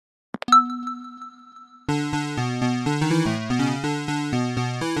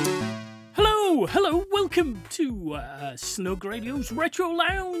welcome to Snugradio's Retro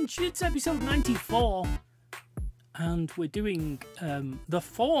Lounge. It's episode 94, and we're doing the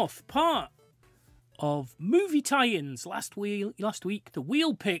fourth part of movie tie-ins. Last week, the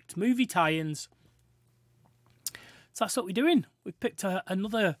wheel picked movie tie-ins. So that's what we're doing. We've picked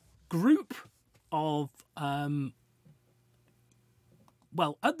another group of, well,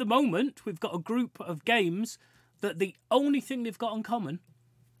 at the moment, we've got a group of games that the only thing they've got in common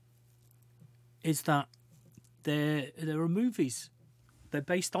is that there are movies. They're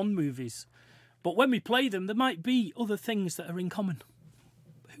based on movies. But when we play them, there might be other things that are in common.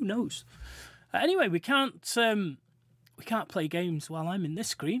 Who knows? Anyway, we can't play games while I'm in this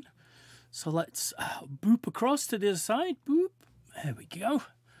screen. So let's boop across to the other side. Boop. There we go.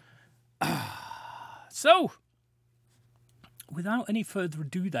 So, without any further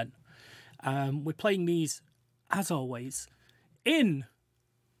ado then, we're playing these, as always, in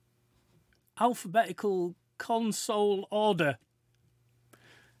alphabetical console order.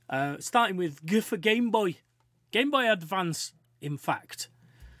 Starting with G for Game Boy. Game Boy Advance, in fact.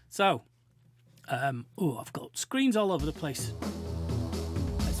 So, oh, I've got screens all over the place.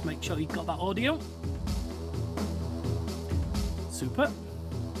 Let's make sure you've got that audio. Super.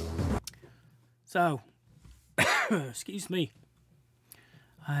 So, excuse me.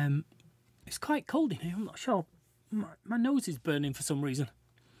 It's quite cold in here, I'm not sure. My nose is burning for some reason.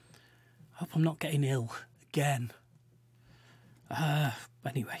 Hope I'm not getting ill again.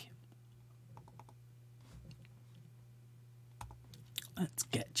 Anyway. Let's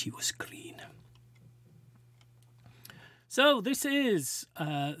get you a screen. So this is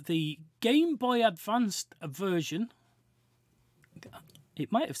the Game Boy Advanced version.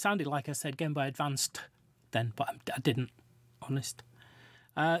 It might have sounded like I said Game Boy Advanced then, but I didn't, honest.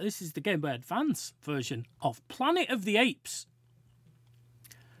 This is the Game Boy Advance version of Planet of the Apes.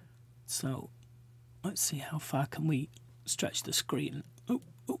 So, let's see how far can we stretch the screen. Oh,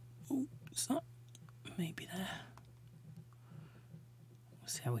 is that maybe there?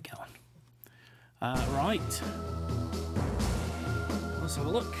 Let's see how we go on. Right. Let's have a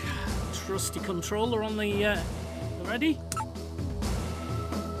look. Trusty controller on the ready.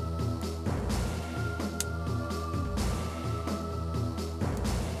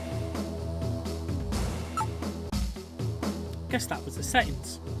 Guess that was the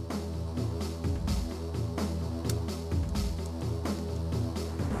settings.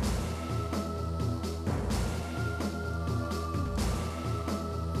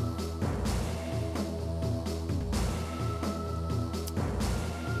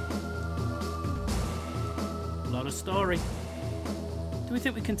 Lot of story. Do we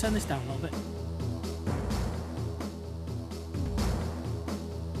think we can turn this down a little bit?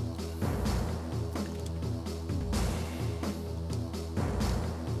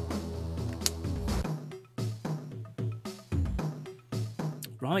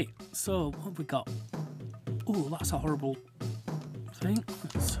 Right, so what have we got? Oh, that's a horrible thing.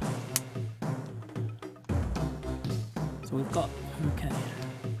 So we've got, okay.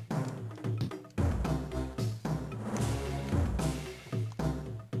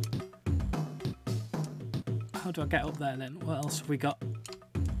 How do I get up there then? What else have we got?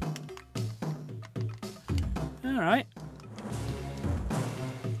 Alright.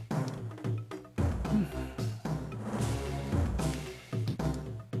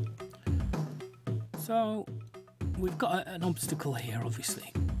 So, we've got an obstacle here,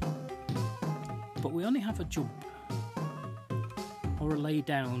 obviously. But we only have a jump. Or a lay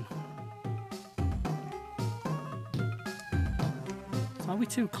down. So are we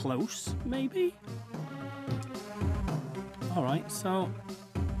too close, maybe? Alright, so...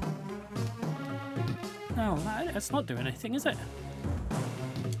 No, that's not doing anything, is it?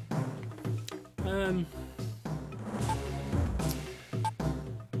 No,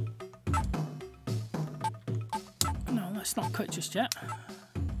 let's not cut just yet.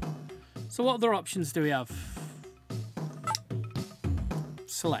 So what other options do we have?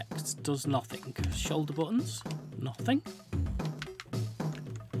 Select does nothing. Shoulder buttons, nothing.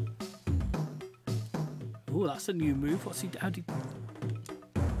 Oh, that's a new move. What's he? How do?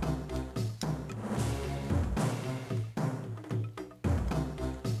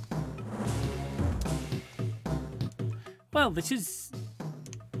 Well, this is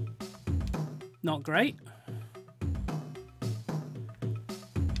not great.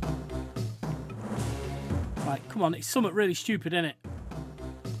 Right, come on, it's something really stupid, isn't it?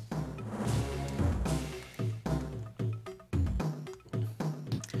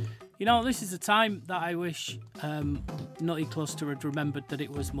 You know, this is a time that I wish Nutty Cluster had remembered that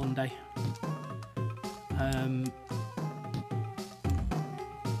it was Monday.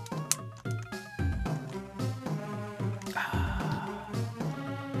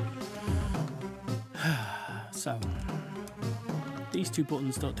 these two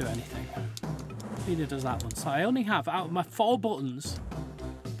buttons don't do anything. Neither does that one. So I only have, out of my 4 buttons,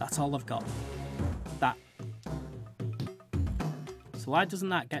 that's all I've got. That. So why doesn't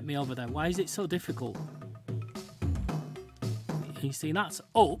that get me over there? Why is it so difficult? You see, that's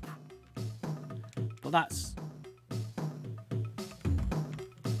up, but that's...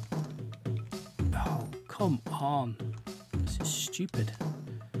 Oh, come on. This is stupid.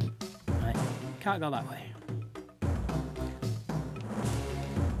 Right, can't go that way.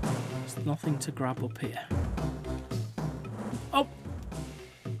 There's nothing to grab up here. Oh!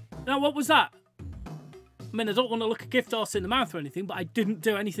 Now, what was that? I mean, I don't want to look a gift horse in the mouth or anything, but I didn't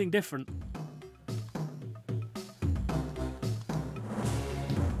do anything different.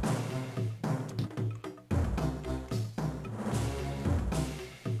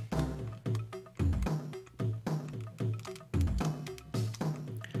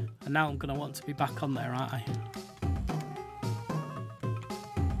 And now I'm going to want to be back on there, aren't I?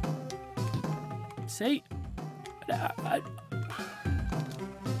 See? I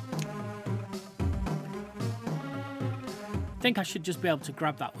think I should just be able to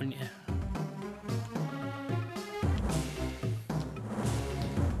grab that, wouldn't you?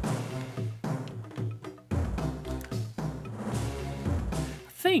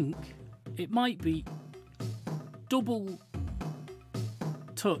 I think it might be double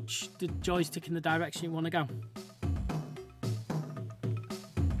touch the joystick in the direction you want to go.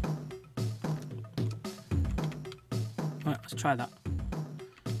 Right, let's try that.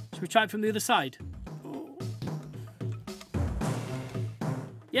 Should we try it from the other side? Oh.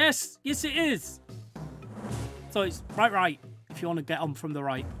 Yes, yes it is. So it's right, if you want to get on from the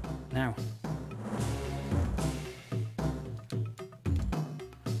right. Now.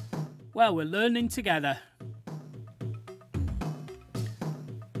 Well, we're learning together.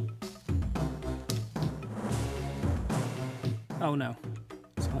 Oh no.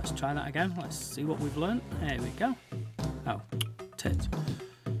 So let's try that again. Let's see what we've learned. There we go. Oh, tits.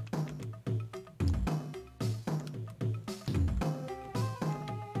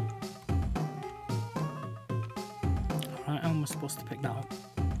 Alright, how am I supposed to pick that up?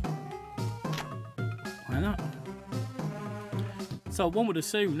 Why not? So one would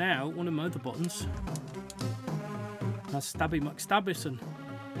assume now, one of my other buttons has Stabby McStabbison.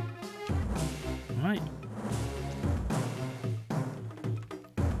 Right.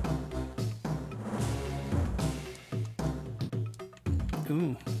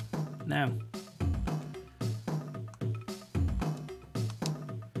 Ooh, now.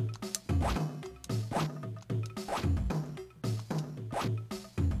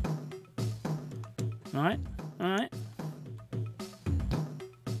 Alright, alright.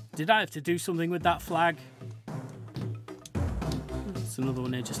 Did I have to do something with that flag? There's another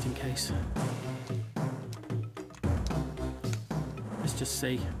one here just in case. Let's just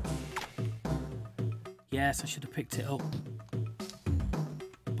see. Yes, I should have picked it up.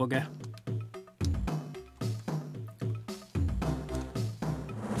 Bugger.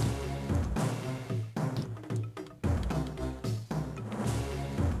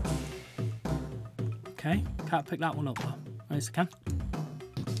 Okay, can't pick that one up though. Yes, I can.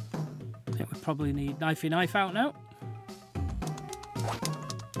 I think we probably need knifey knife out now.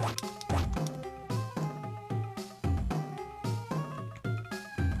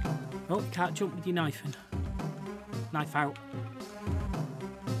 Oh, you can't jump with your knife in. Knife out.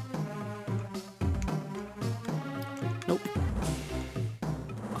 Nope.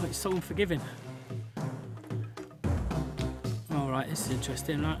 Oh, it's so unforgiving. Alright, this is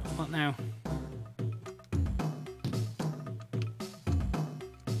interesting. Right, what now?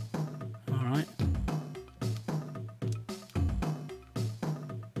 Alright.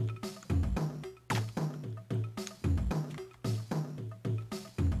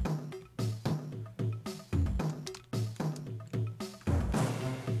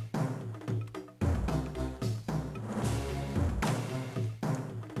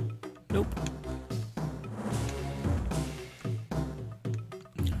 Nope.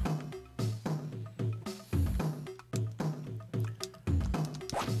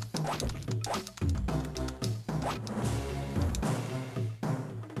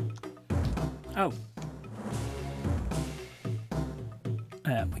 Oh.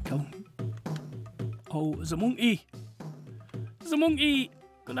 There we go. Oh, there's a monkey. There's a monkey.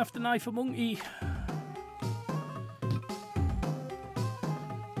 Gonna have to knife a monkey.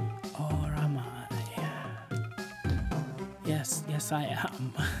 Or am I? Yes, yes I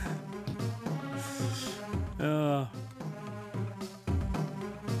am. Oh,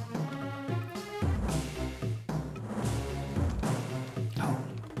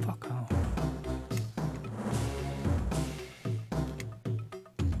 fuck off.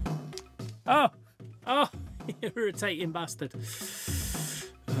 Oh! Oh! Irritating bastard.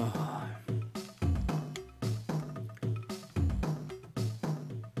 Oh.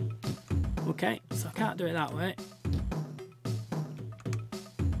 Okay, so I can't do it that way.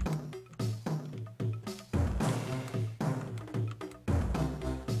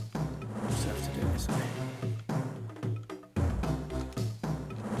 Just have to do it this way.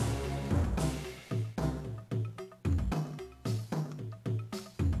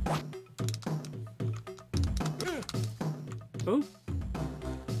 Oh.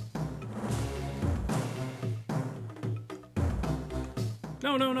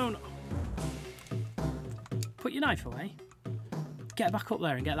 No, no, no, no. Put your knife away. Get back up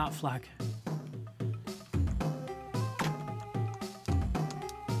there and get that flag.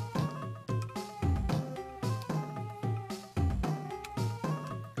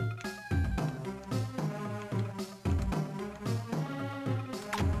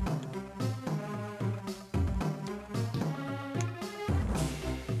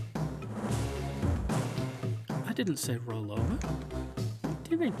 I didn't say roll over. What are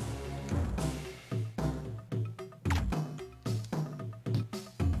you doing?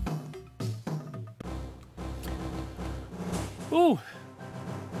 Oh!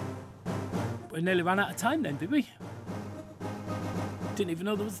 We nearly ran out of time then, did we? Didn't even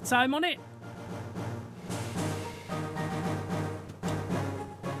know there was a time on it.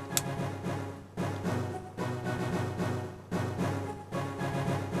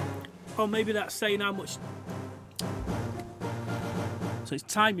 Or maybe that's saying how much. So it's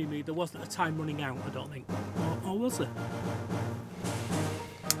timing me. There wasn't a time running out, I don't think. Or was there?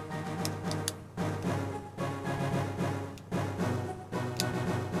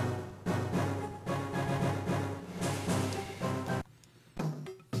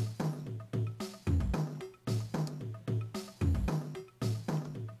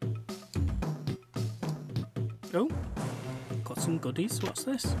 Oh, got some goodies. What's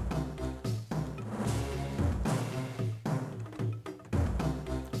this?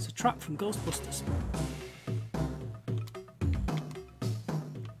 It's a trap from Ghostbusters.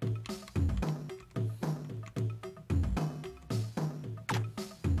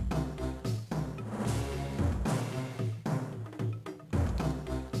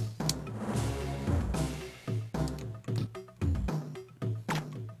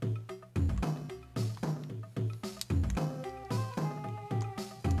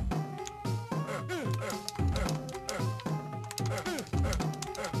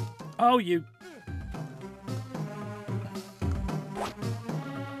 Oh, you.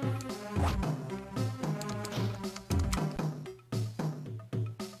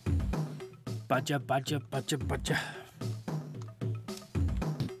 Badger, badger, badger, badger.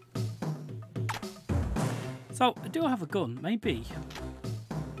 So, I do have a gun, maybe.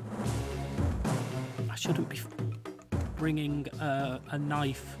 I shouldn't be bringing a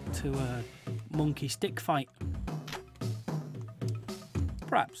knife to a monkey stick fight.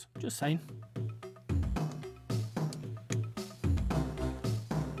 Perhaps, just saying.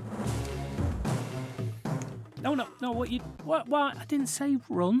 No, no, no, what? I didn't say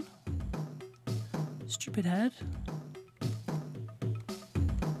run. Stupid head.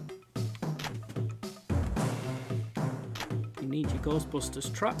 You need your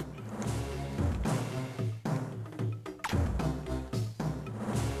Ghostbusters trap.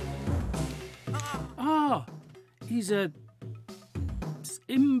 Ah, he's a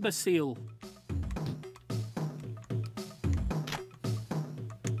imbecile.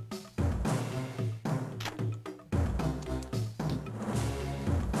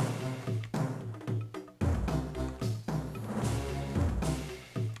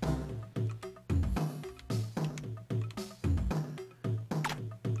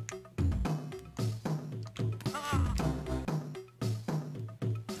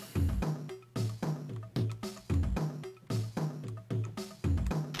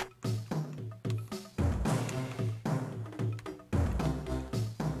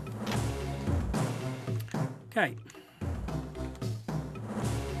 Okay.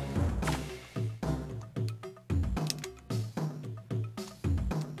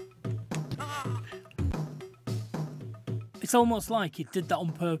 It's almost like he did that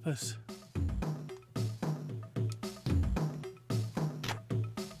on purpose.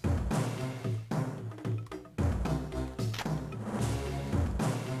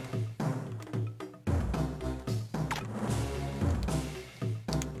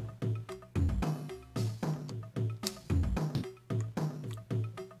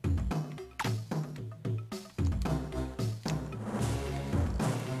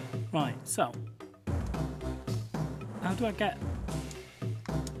 Right, so how do I get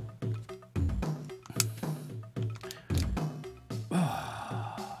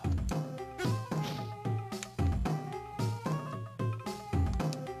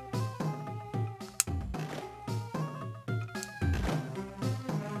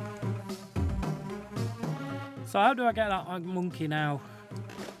So how do I get that monkey now?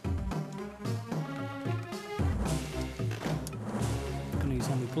 I'm gonna use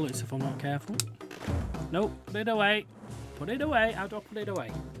all my bullets if I'm not careful. Nope, put it away. Put it away. How do I put it away?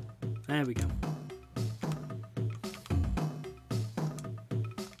 There we go.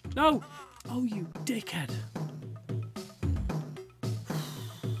 No! Oh, you dickhead.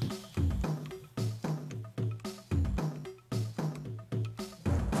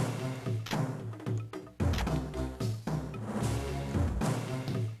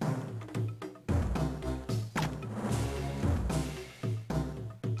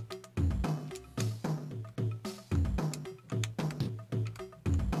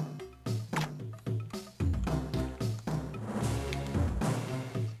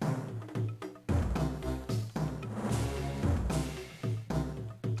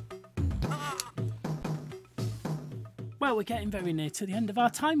 Well, we're getting very near to the end of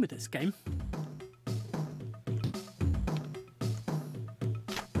our time with this game.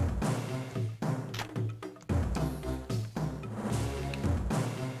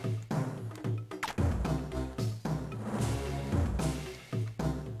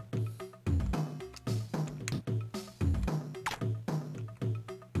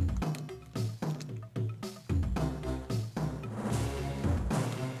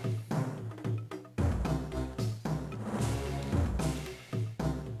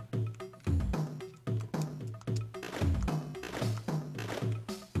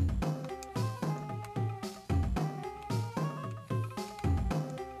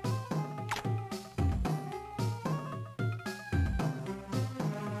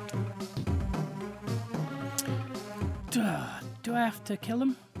 Do I have to kill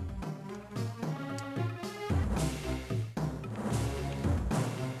him?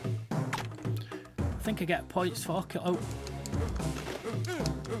 I think I get points for kill. Oh.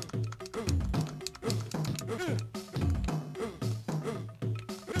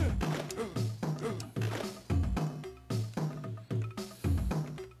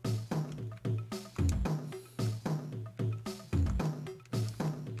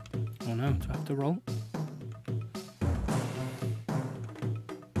 Oh no, do I have to roll?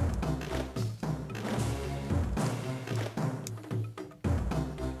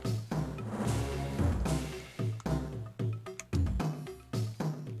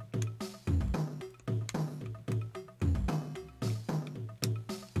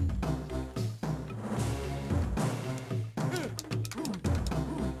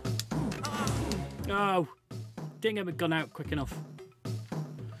 Oh, didn't get my gun out quick enough.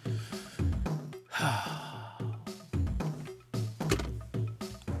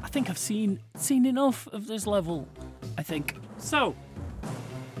 I think I've seen enough of this level, I think. So,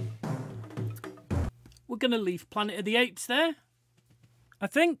 we're going to leave Planet of the Apes there, I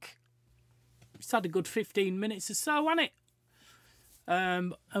think. It's had a good 15 minutes or so, hasn't it?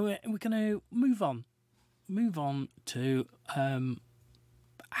 And we're going to move on. Move on to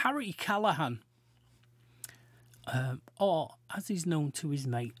Harry Callahan. Or, as he's known to his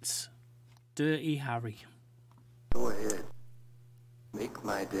mates, Dirty Harry. Go ahead. Make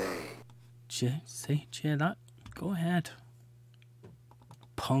my day. Cheer that? Go ahead.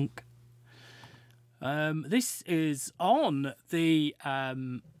 Punk. This is on the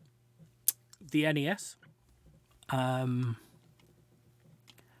NES.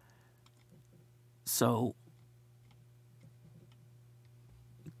 So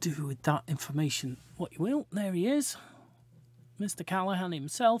do with that information what you will. There he is, Mr. Callahan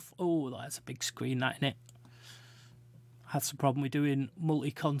himself. Oh, that's a big screen, that, isn't it? That's the problem with doing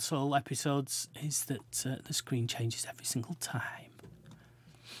multi-console episodes, is that the screen changes every single time.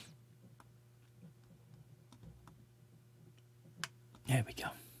 There we go.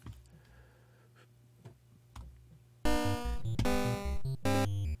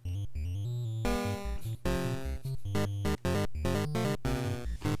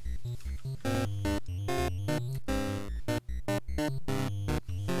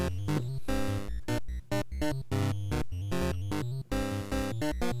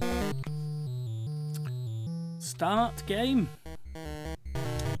 Start game.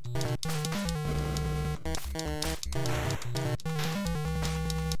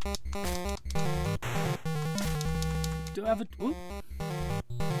 Do I have a... Ooh.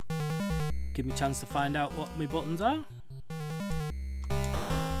 Give me a chance to find out what my buttons are.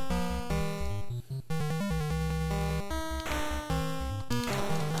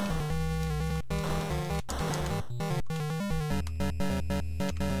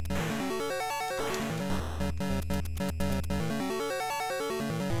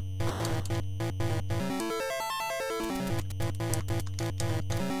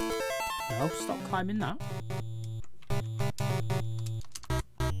 No, stop climbing that.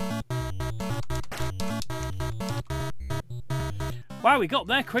 Wow, we got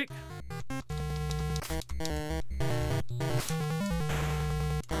there quick.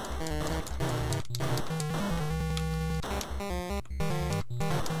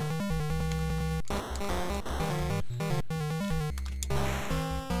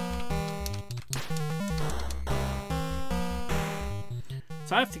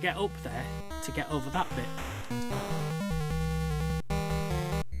 So I have to get up there to get over that bit.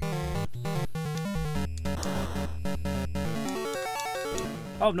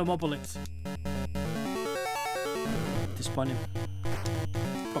 Oh, no more bullets. Disappointing.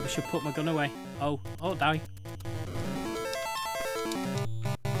 Probably should put my gun away. Oh, die.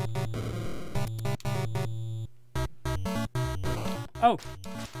 Oh.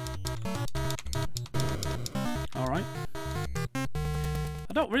 Alright.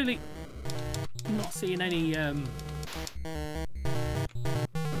 I don't really... I'm not seeing any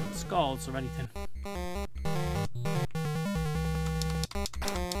scars or anything.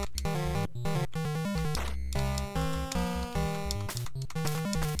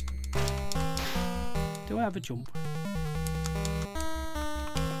 Do I have a jump?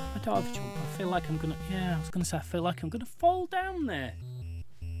 I don't have a jump. I feel like I'm gonna... Yeah, I was gonna say I feel like I'm gonna fall down there.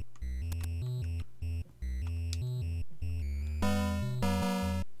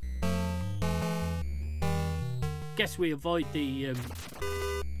 Guess we avoid the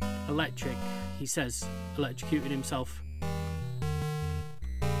electric. He says electrocuted himself.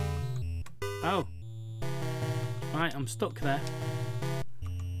 Oh. Right, I'm stuck there.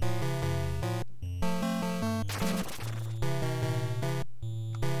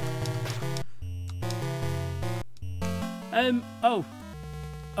 Oh,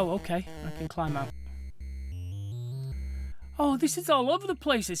 okay. I can climb out. Oh, this is all over the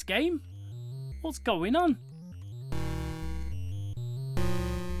place, this game. What's going on?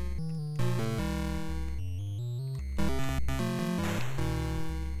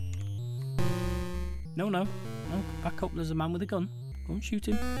 No, back up, there's a man with a gun. Go and shoot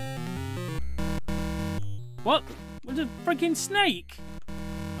him. What? With a freaking snake?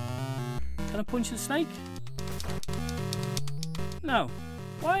 Can I punch the snake? No.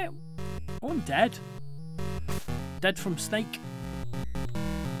 Why? Oh, I'm dead. Dead from snake.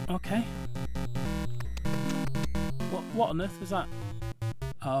 Okay. What on earth was that?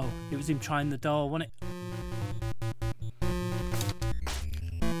 Oh, it was him trying the door, wasn't it?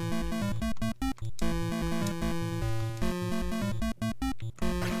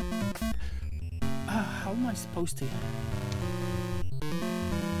 How am I supposed to?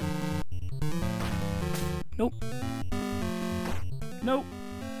 Nope. Nope.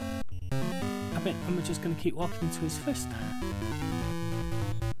 I mean, I'm just going to keep walking into his fist.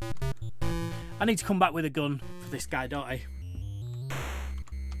 I need to come back with a gun for this guy, don't I?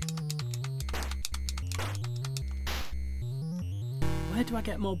 Where do I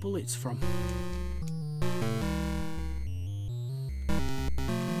get more bullets from?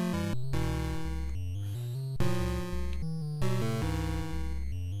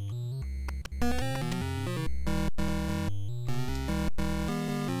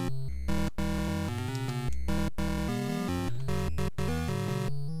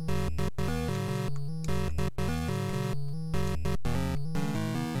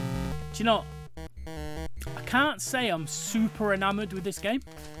 You know, I can't say I'm super enamoured with this game.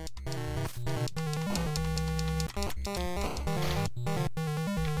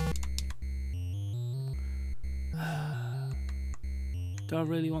 Do I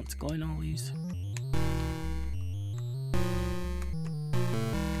really want to go in all these?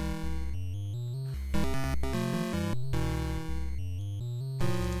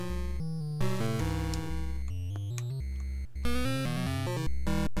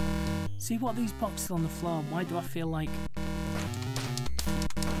 See what these boxes on the floor, why do I feel like...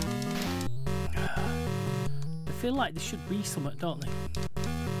 I feel like there should be something, don't they?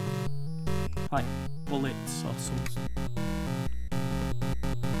 Like bullets or something.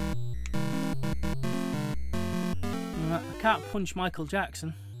 I can't punch Michael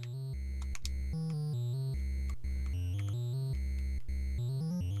Jackson.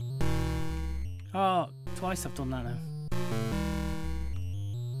 Oh, twice I've done that now.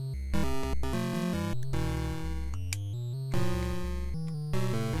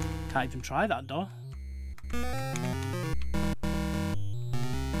 Can't even try that door.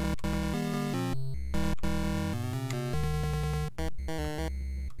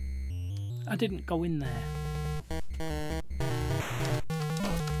 I didn't go in there.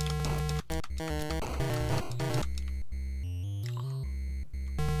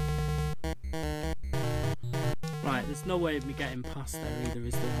 Right, there's no way of me getting past there either,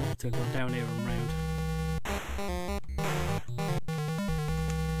 is there? I have to go down here and round.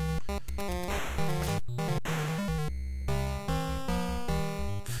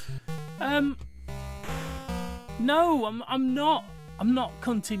 No, I'm not. I'm not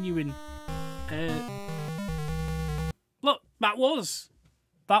continuing. Look, that was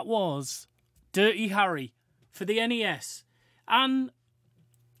Dirty Harry for the NES, and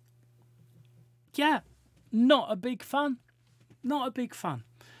yeah, not a big fan. Not a big fan.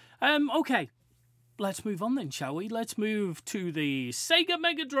 Okay, let's move on then, shall we? Let's move to the Sega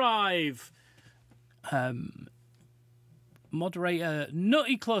Mega Drive. Moderator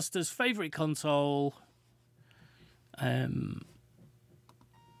Nutty Cluster's favourite console.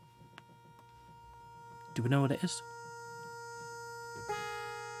 Do we know what it is?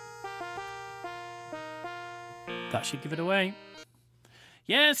 That should give it away.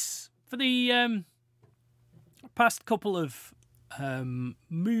 Yes, for the past couple of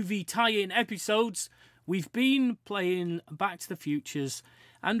movie tie-in episodes, we've been playing Back to the Futures,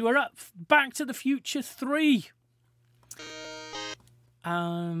 and we're at Back to the Future 3.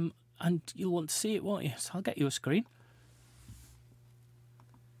 And you'll want to see it, won't you? So I'll get you a screen.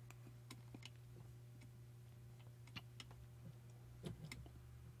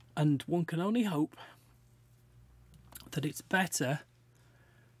 And one can only hope that it's better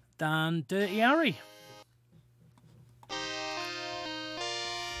than Dirty Harry.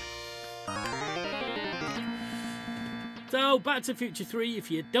 So, Back to the Future 3, if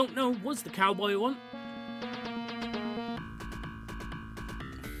you don't know, was the cowboy one.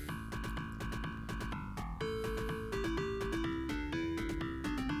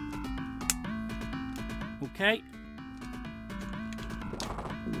 Okay.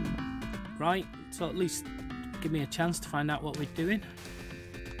 Right, so at least give me a chance to find out what we're doing.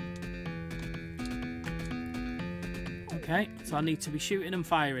 Okay, so I need to be shooting and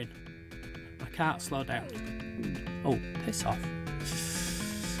firing. I can't slow down. Oh, piss off.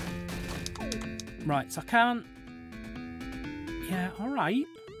 Right, so I can't... Yeah, alright.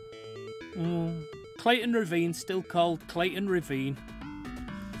 Clayton Ravine, still called Clayton Ravine.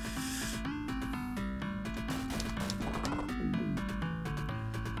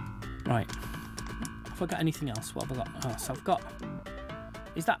 Right. Have I got anything else? What have I got? Oh, so I've got...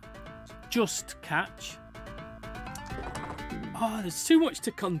 Is that just catch? Oh, there's too much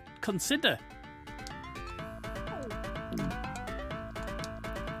to consider.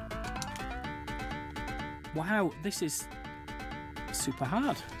 Wow, this is super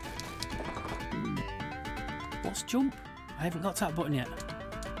hard. What's jump? I haven't got to that button yet.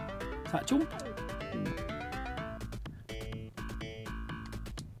 Is that jump?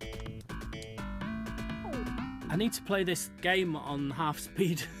 I need to play this game on half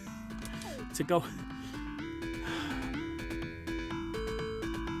speed to go.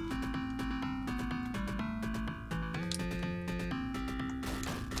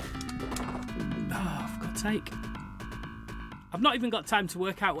 Oh, for God's sake. I've not even got time to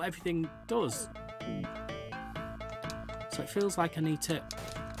work out what everything does. So it feels like I need to...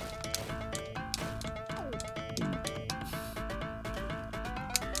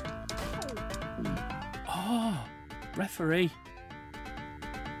 Oh, referee.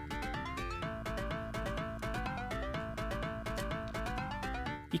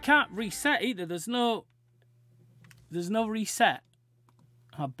 You can't reset either. There's no reset.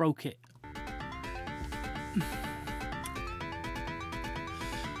 I broke it.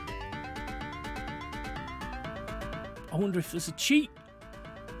 I wonder if there's a cheat.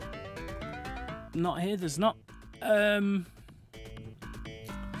 Not here, there's not.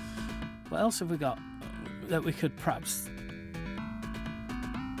 What else have we got that we could perhaps...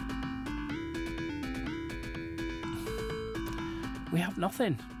 We have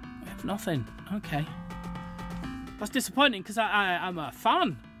nothing. We have nothing. Okay. That's disappointing because I'm a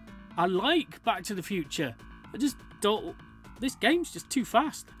fan. I like Back to the Future. I just don't... This game's just too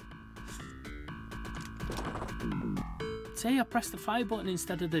fast. See, I pressed the fire button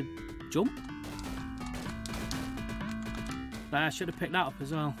instead of the jump. But I should have picked that up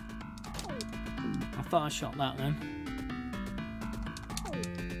as well. I thought I shot that then.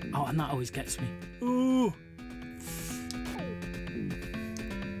 Oh, and that always gets me. Ooh.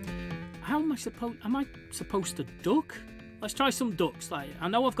 How am I supposed... Am I supposed to duck? Let's try some ducks. Like, I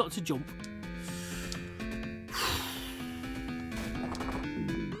know I've got to jump.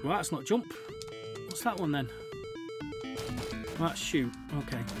 Well, that's not jump. What's that one then? That's shoot.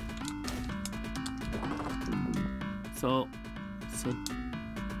 Okay. So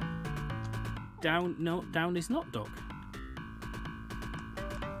down. No, down is not duck.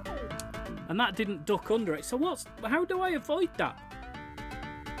 And that didn't duck under it. So what's? How do I avoid that?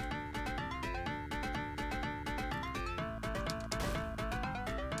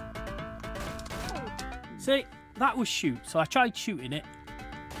 See, that was shoot. So I tried shooting it.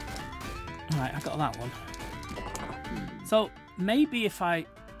 Right, I got that one. So maybe if I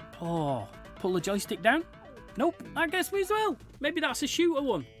pull the joystick down. Nope, I guess we as well. Maybe that's a shooter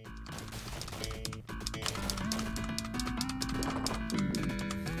one.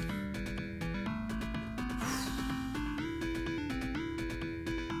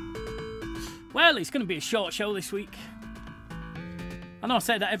 Well, it's going to be a short show this week. I know I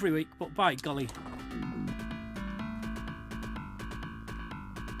say that every week, but by golly.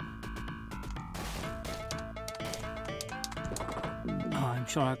 I'm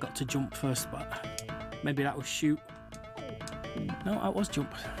sure I got to jump first, but maybe that was shoot. No, that was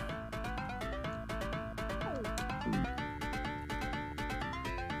jump.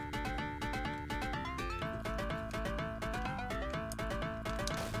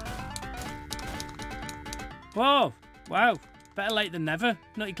 Whoa! Wow! Better late than never.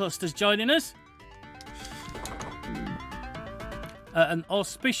 Nutty Cluster's joining us. An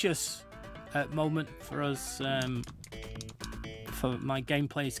auspicious moment for us, for my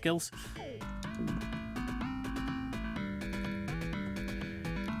gameplay skills.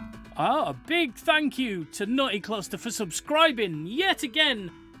 A big thank you to Nutty Cluster for subscribing yet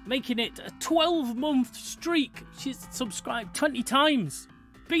again, making it a 12-month streak. She's subscribed 20 times.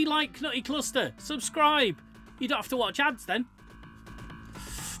 Be like Nutty Cluster. Subscribe. You don't have to watch ads then.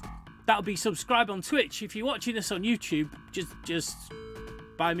 That'll be subscribe on Twitch. If you're watching this on YouTube, just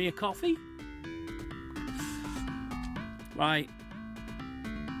buy me a coffee. Right.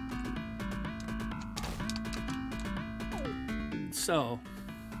 So,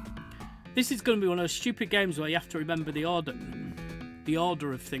 this is going to be one of those stupid games where you have to remember the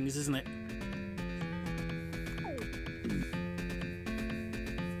order of things, isn't it?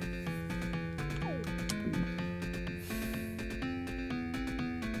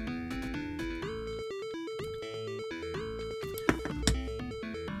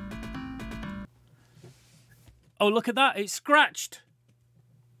 Oh, look at that. It's scratched.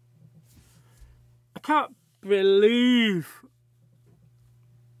 I can't believe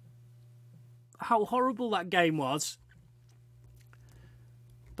how horrible that game was.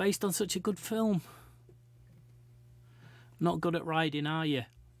 Based on such a good film. Not good at riding, are you?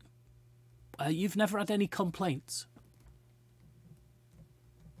 You've never had any complaints.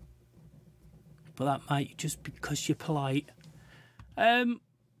 But that might just because you're polite.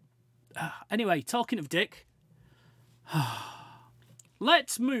 Anyway, talking of Dick.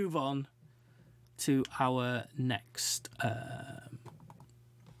 Let's move on to our next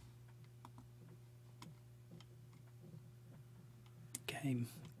game.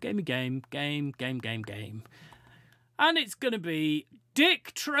 And it's going to be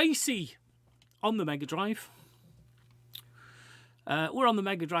Dick Tracy on the Mega Drive. We're on the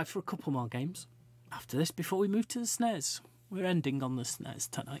Mega Drive for a couple more games after this before we move to the SNES. We're ending on the SNES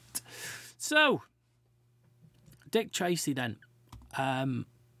tonight. So, Dick Tracy then. I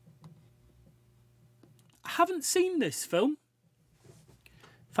haven't seen this film.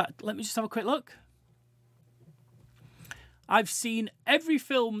 In fact, let me just have a quick look. I've seen every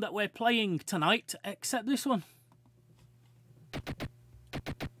film that we're playing tonight except this one.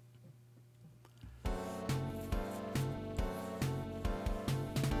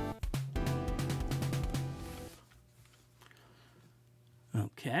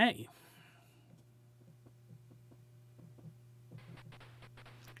 Okay.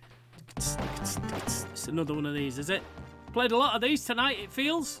 It's another one of these, is it? Played a lot of these tonight, it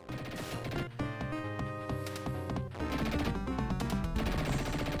feels.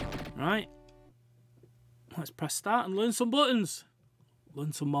 Right. Let's press start and learn some buttons.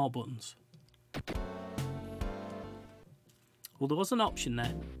 Learn some more buttons. Well, there was an option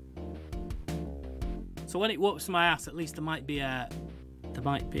there. So when it whoops my ass, at least there might be a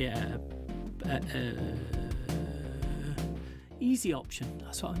easy option.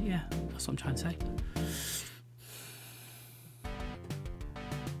 That's what I'm trying to say.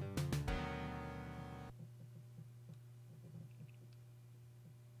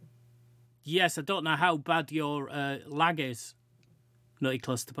 Yes, I don't know how bad your lag is, Nutty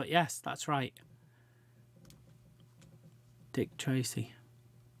Cluster, but yes, that's right. Dick Tracy.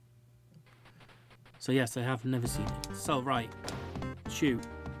 So yes, I have never seen it. So right, shoot,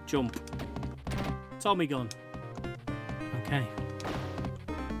 jump, Tommy gun. Okay.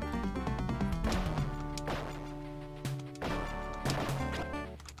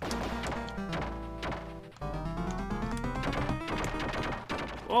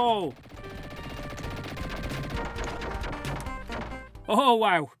 Oh. Oh,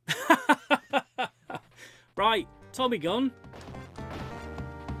 wow. Right, Tommy gun.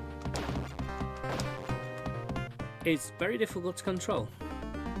 It's very difficult to control.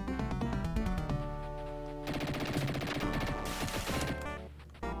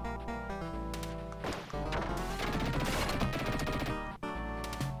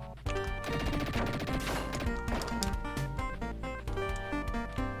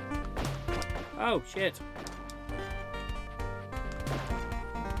 Oh, shit.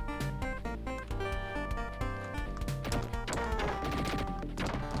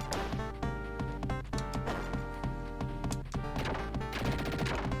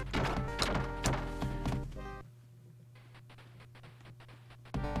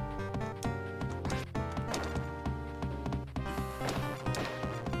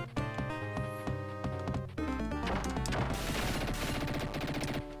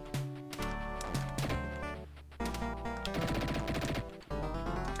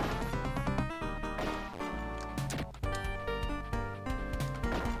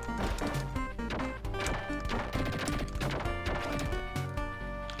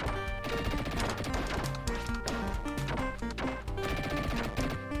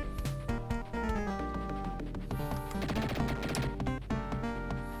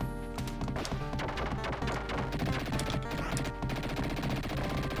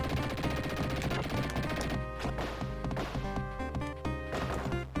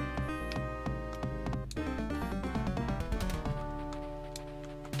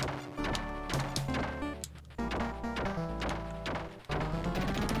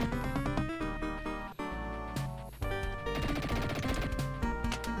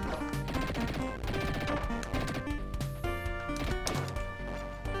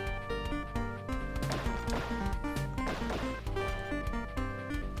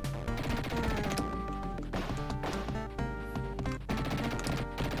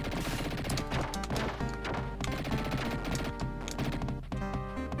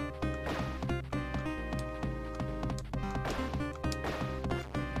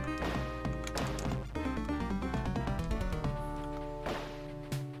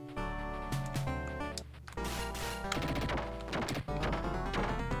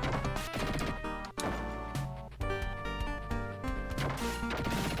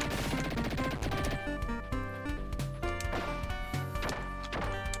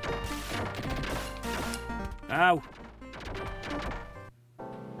 Ow.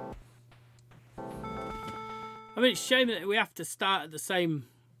 I mean, it's a shame that we have to start at the same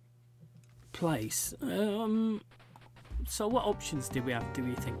place. So what options do we have, do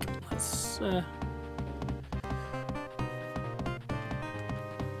you think? Let's...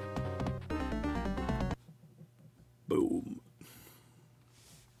 Boom.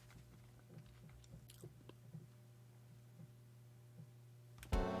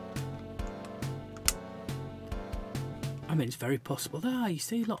 I mean, it's very possible. Ah, you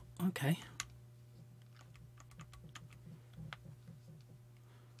see, look, okay.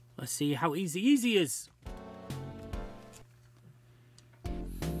 Let's see how easy is.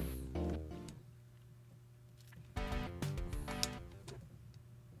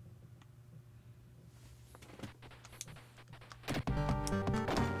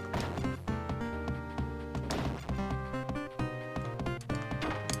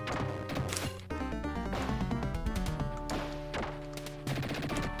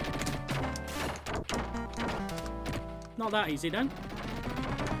 Not that easy then.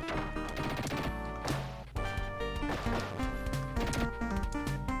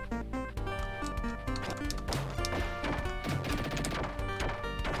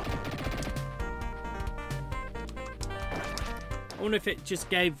 I wonder if it just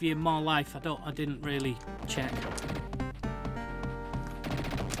gave you more life. I didn't really check.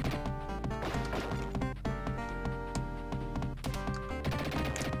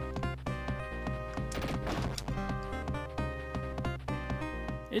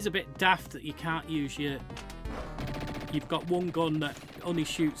 It's a bit daft that you can't use your... You've got one gun that only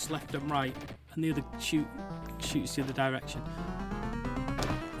shoots left and right, and the other shoots the other direction.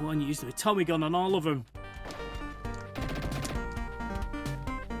 One you use the Tommy gun on all of them.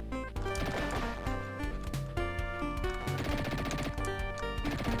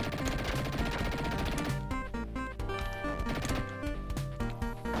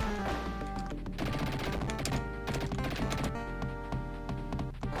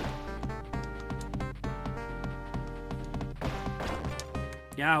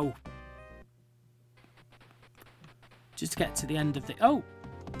 Yow. Just to get to the end of the... Oh!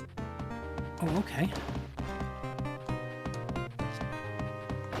 Oh, okay.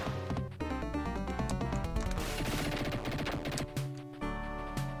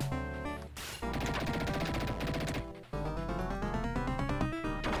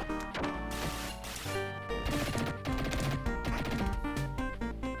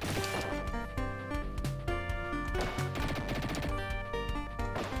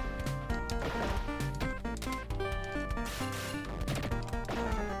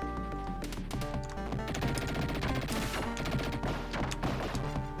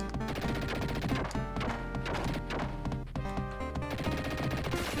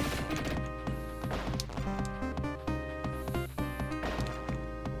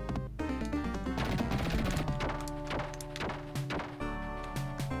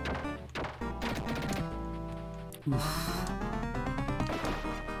 Oof.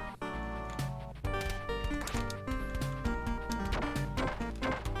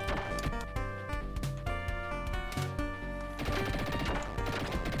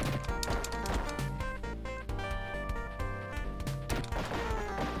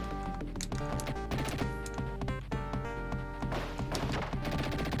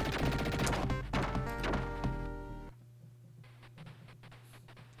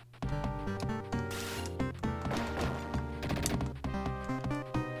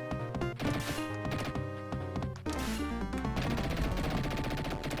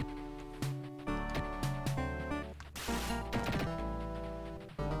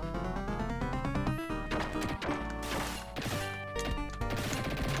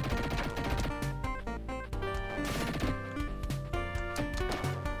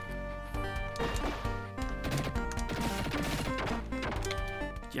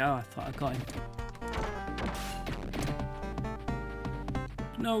 Yeah, I thought I got him.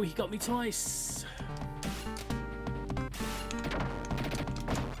 No, he got me twice.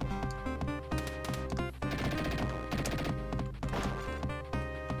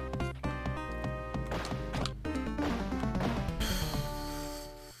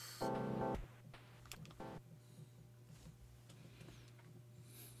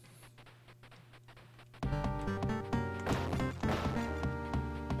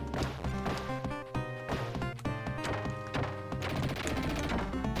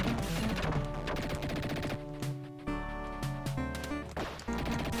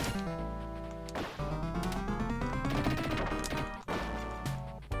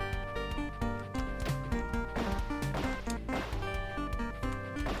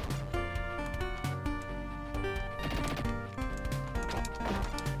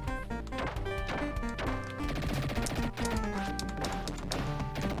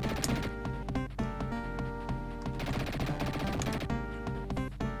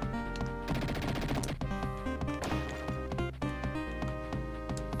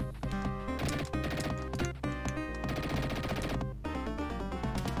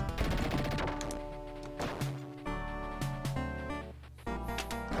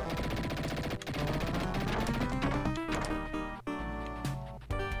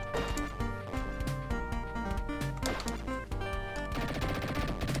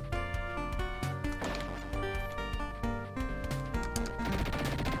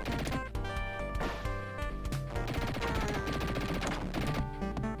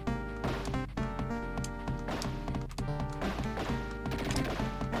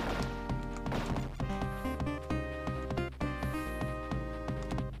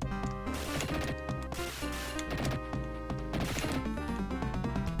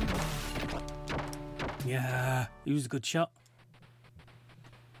 Yeah, he was a good shot.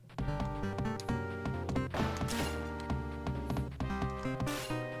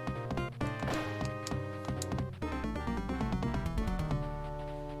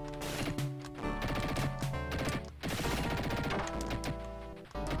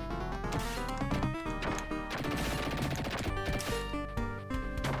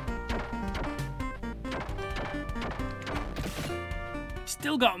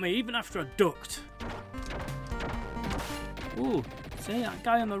 Still got me, even after I ducked. Ooh, see that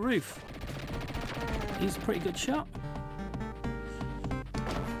guy on the roof? He's a pretty good shot.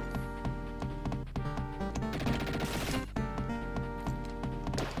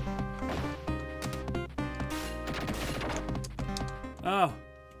 Oh.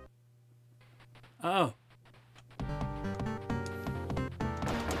 Oh.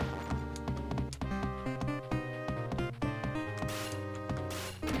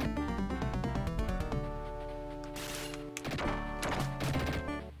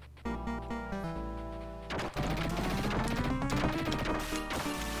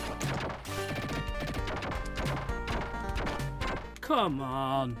 Come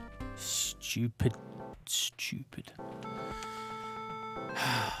on. Stupid. Stupid.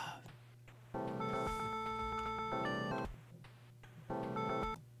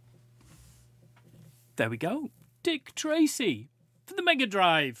 There we go. Dick Tracy for the Mega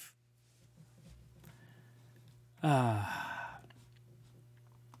Drive.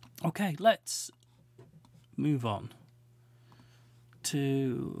 Okay, let's move on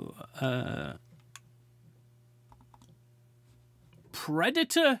to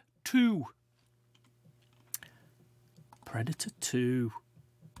Predator 2. Predator 2.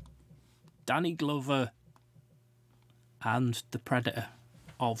 Danny Glover and the Predator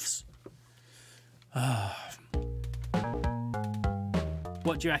OVs.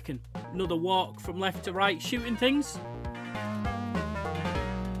 What do you reckon? Another walk from left to right shooting things?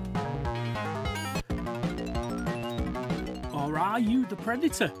 are you the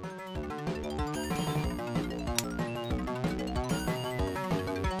predator?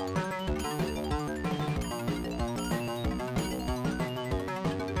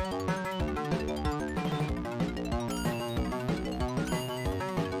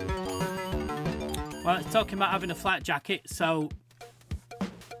 Well, it's talking about having a flat jacket, so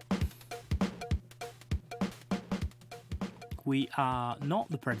we are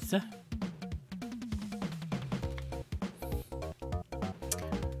not the predator.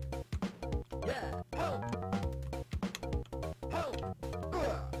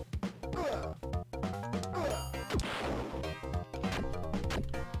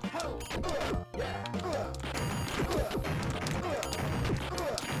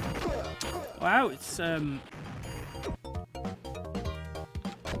 Wow, it's I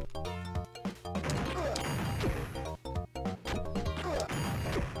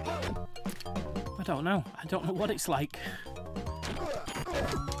don't know. I don't know what it's like.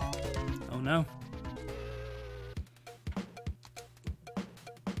 Oh no.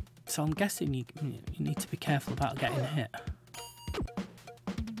 So I'm guessing you need to be careful about getting hit.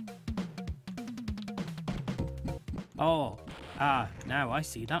 Oh. Ah, now I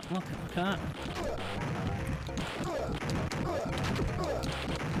see that. Look at that.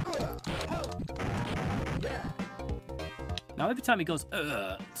 Now every time he goes,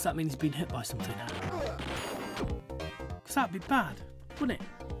 does that mean he's been hit by something? Because that'd be bad, wouldn't it?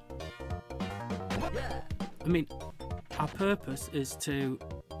 I mean, our purpose is to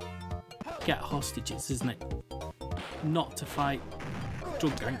get hostages, isn't it? Not to fight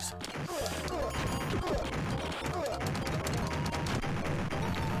drug gangs.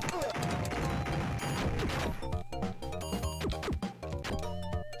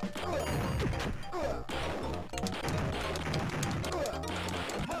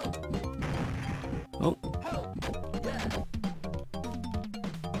 Oh.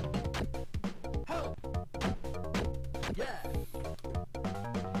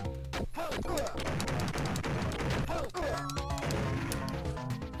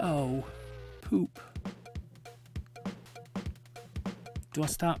 Oh, poop. Do I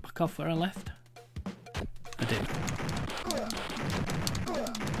start back off where I left? I do.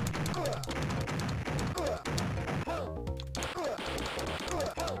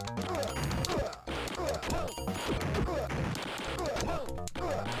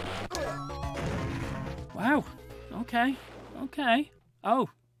 Wow. Okay. Okay. Oh.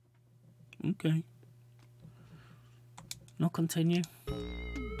 Okay. No, continue.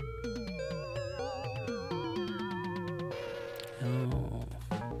 Oh.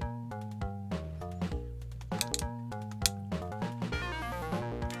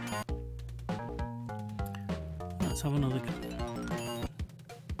 Let's have another go.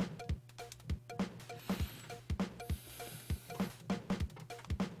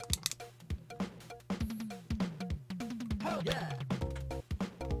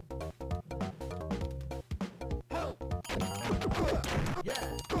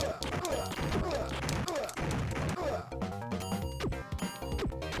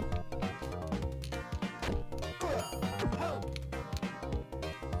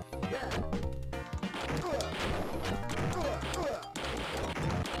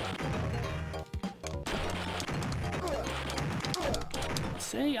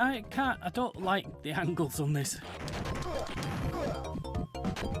 See, I don't like the angles on this.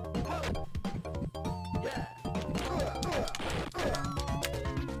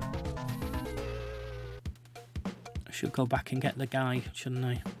 I should go back and get the guy, shouldn't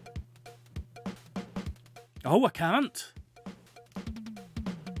I? Oh, I can't.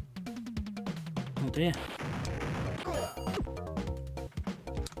 Oh dear.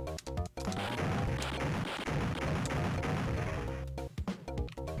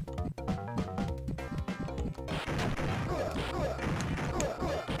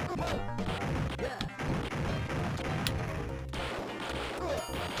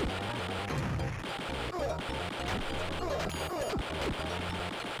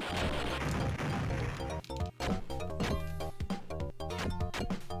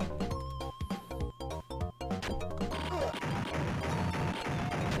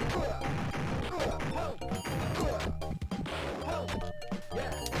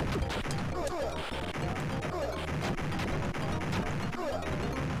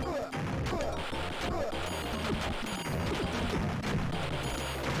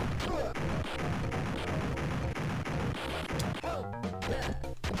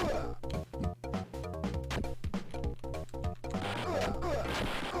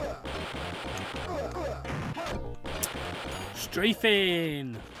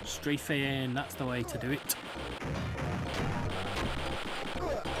 Strafing! Strafing, that's the way to do it.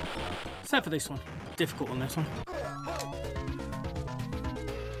 Except for this one. Difficult on this one.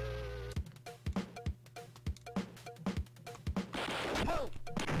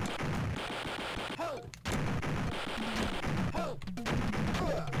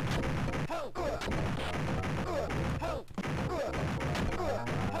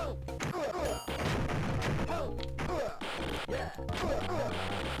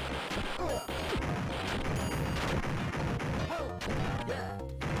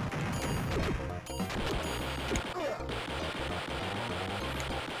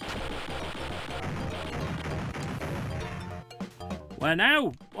 Where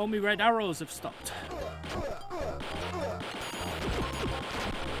now? All my red arrows have stopped.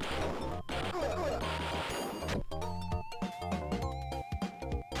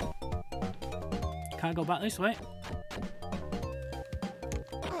 Can't go back this way.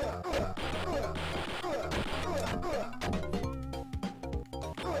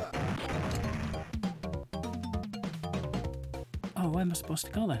 Oh, where am I supposed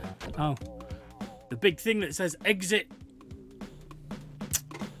to go then? Oh, the big thing that says exit.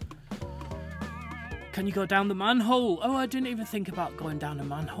 Can you go down the manhole? Oh, I didn't even think about going down a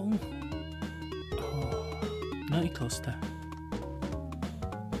manhole. Oh, naughty cluster.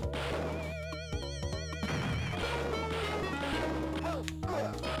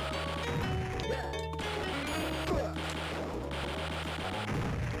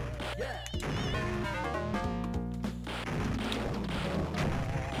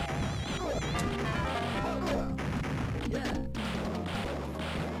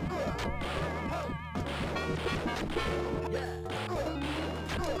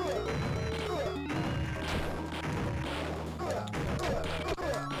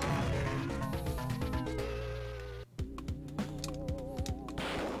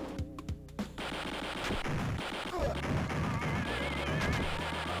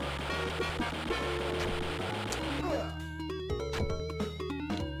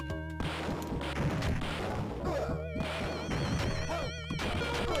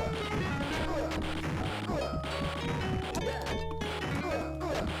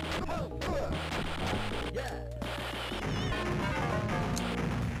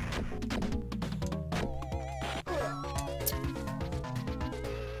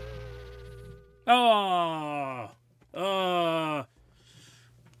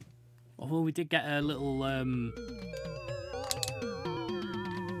 Although we did get a little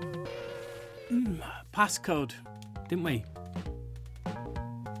passcode, didn't we?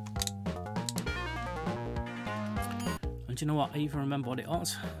 And do you know what? I even remember what it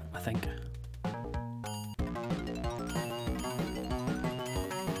was, I think.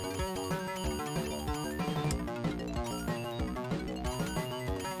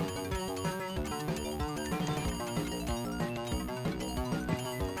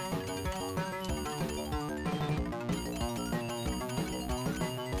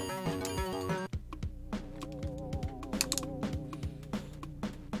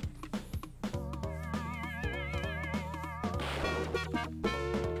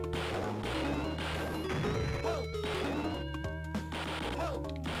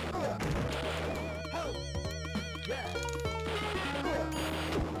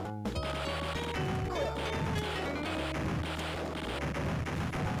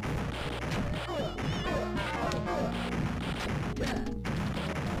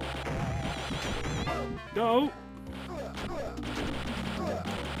 Go!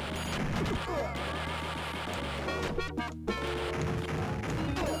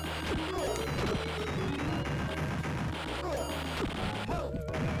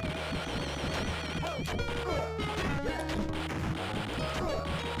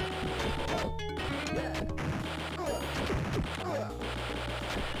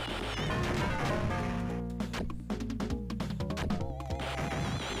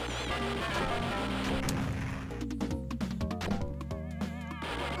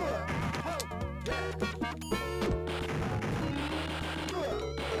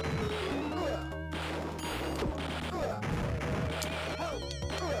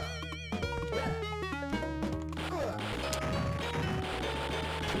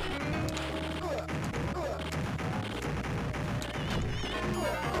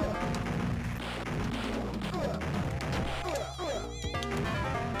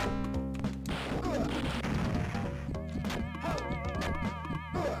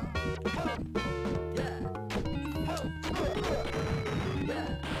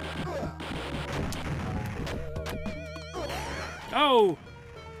 Oh!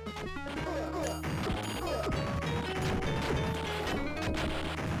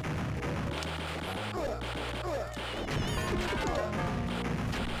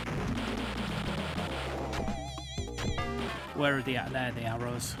 Where are they at? There, the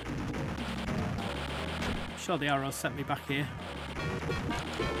arrows. I'm sure the arrows sent me back here.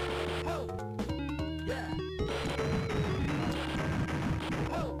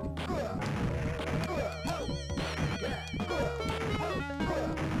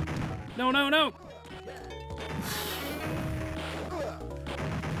 No, no, no!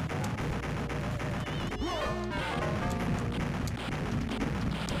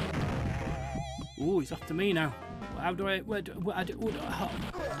 Ooh, he's after me now. How do I... Where do I do... Oh.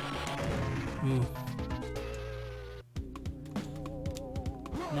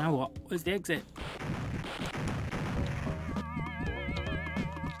 Now what? Where's the exit?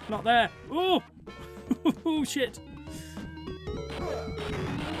 Not there. Oh! Oh, shit.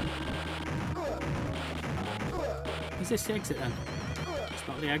 Is this the exit then? It's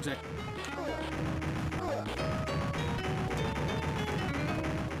not the exit.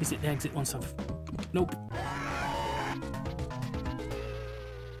 Is it the exit once I've... Nope.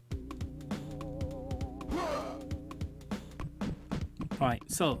 Right,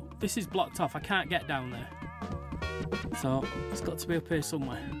 so this is blocked off. I can't get down there. So it's got to be up here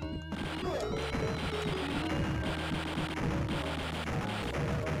somewhere.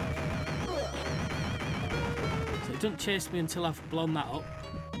 So it doesn't chase me until I've blown that up.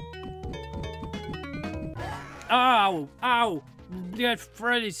 Ow! Ow! You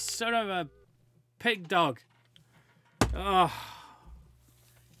Freddy, son of a pig dog. Oh.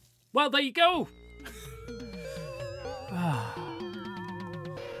 Well, there you go.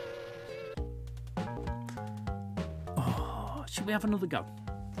 Oh, should we have another go?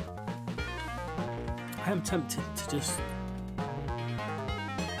 I am tempted to just...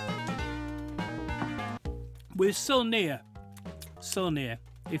 We're so near. So near.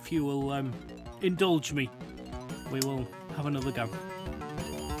 If you will indulge me, we will have another go.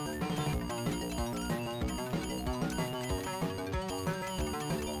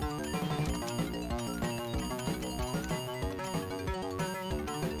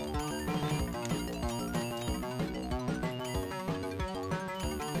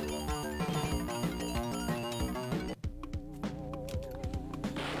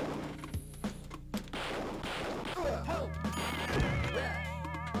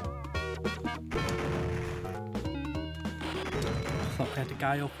 We had a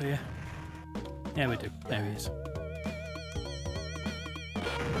guy up here. Yeah, we do. There he is.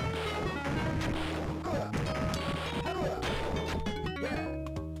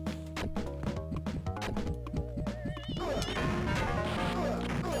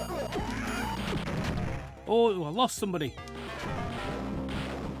 Oh, I lost somebody.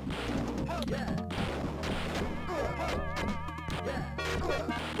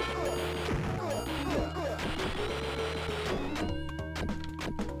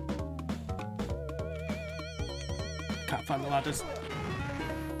 Can't find the ladders.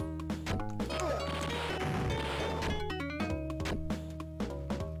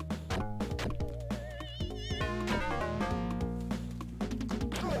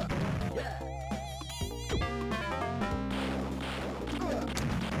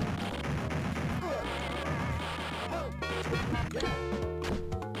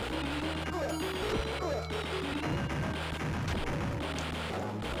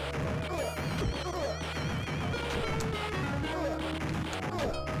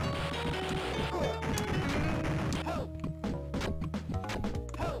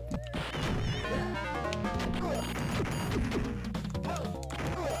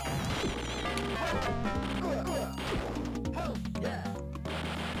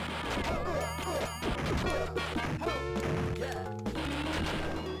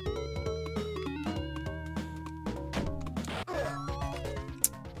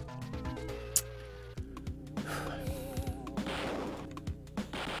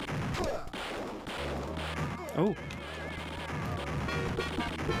 Oh.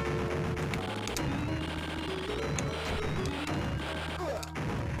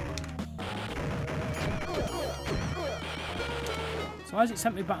 So why has it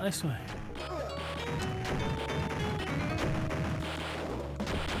sent me back this way?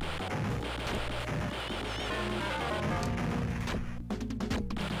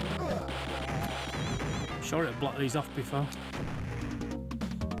 I'm sure it blocked these off before.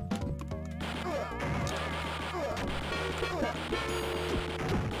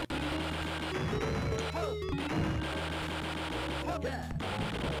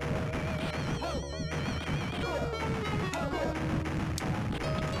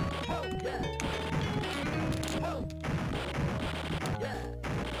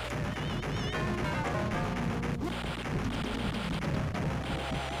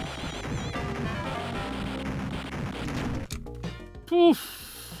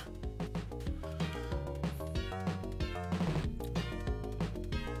 Oof.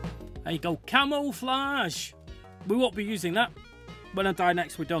 There you go, camouflage. We won't be using that. When I die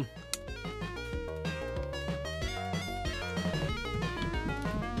next, we're done.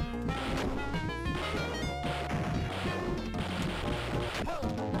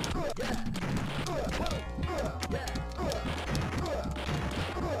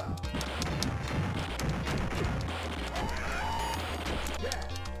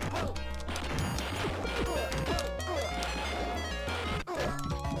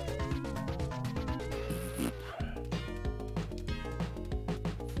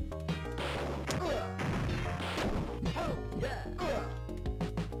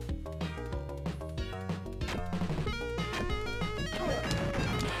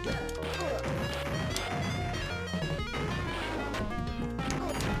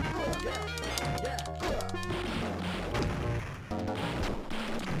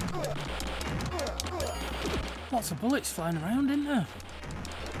 Lots of bullets flying around, isn't there?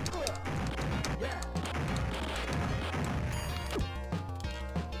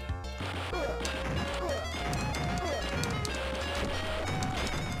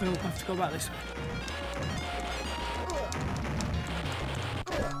 We'll have to go back this way.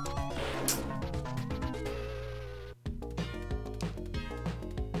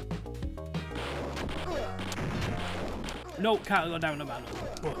 No, can't go down the man.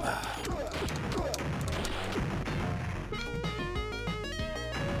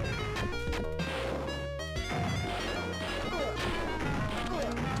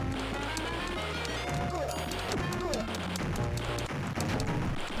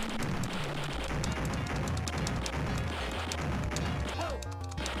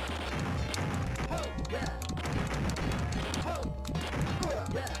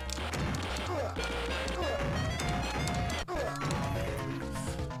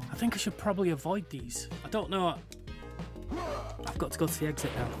 I think I should probably avoid these. I don't know. I've got to go to the exit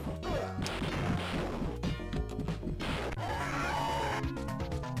now.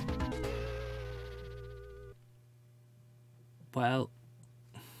 Well,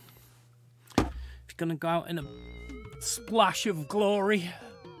 if you're gonna go out in a splash of glory,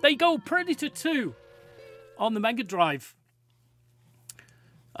 there you go, Predator 2 on the Mega Drive.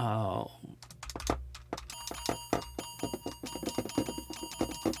 Oh.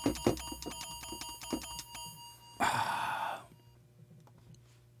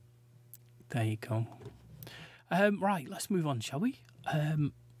 There you go. Right, let's move on, shall we?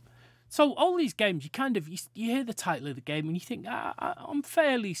 So all these games, you hear the title of the game and you think, I'm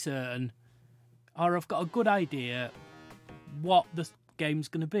fairly certain, or I've got a good idea what the game's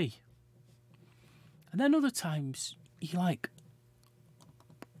going to be. And then other times you're like,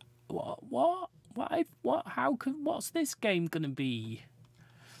 what's this game going to be?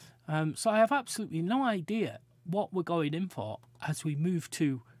 So I have absolutely no idea what we're going in for as we move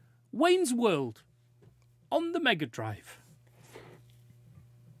to Wayne's World on the Mega Drive.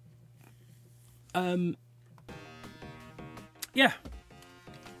 Yeah.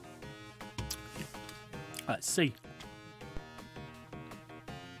 Let's see.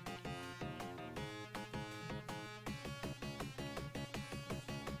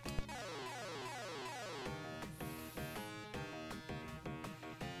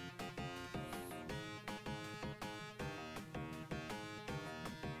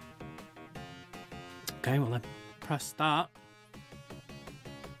 Okay, well then, press start.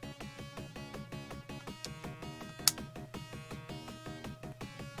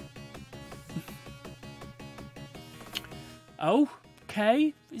 Oh,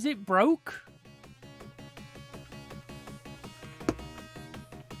 okay. Is it broke?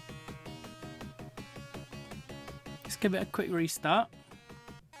 Let's give it a quick restart.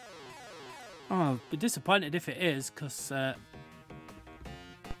 Oh, I'll be disappointed if it is, because all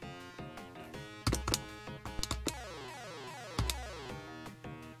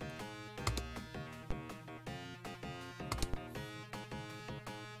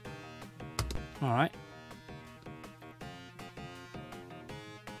right.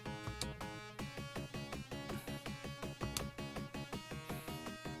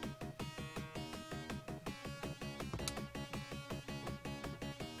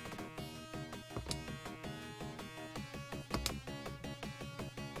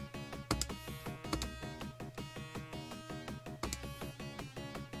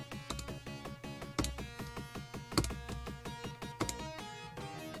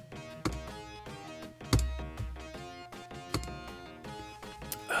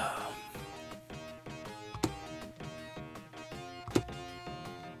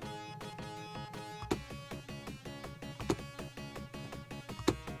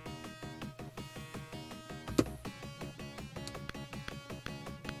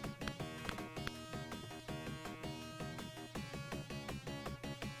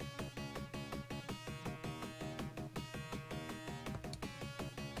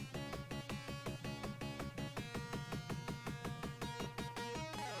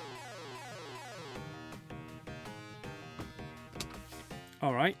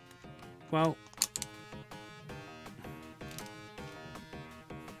 All right. Well.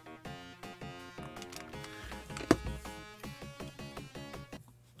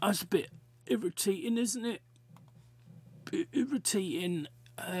 That's a bit irritating, isn't it? Bit irritating.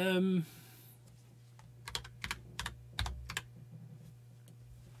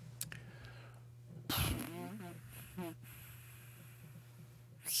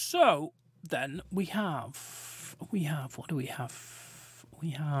 So then we have what do we have? We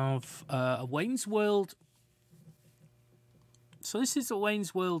have a Wayne's World. So this is a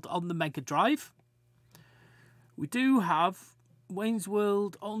Wayne's World on the Mega Drive. We do have Wayne's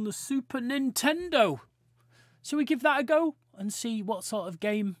World on the Super Nintendo. Shall we give that a go and see what sort of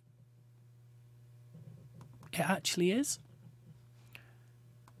game it actually is?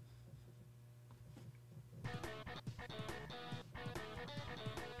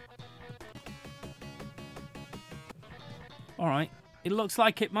 Alright, it looks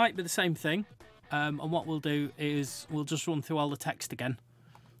like it might be the same thing. And what we'll do is we'll just run through all the text again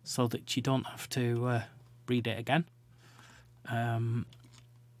so that you don't have to read it again.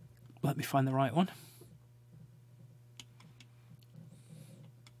 Let me find the right one.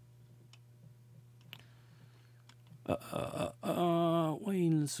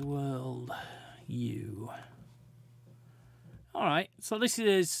 Wayne's World U. All right, so this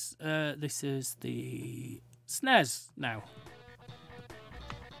is the SNES now.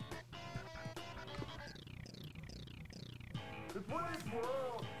 It's Wayne's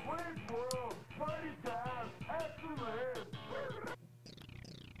World, party time, excellent.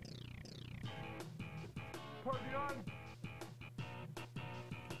 Party on.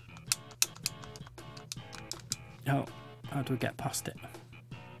 Oh, how do we get past it?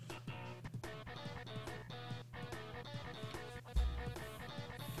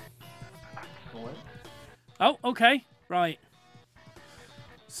 Excellent. Oh, okay, right.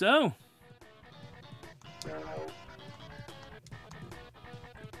 So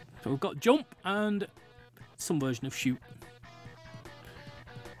we've got jump and some version of shoot.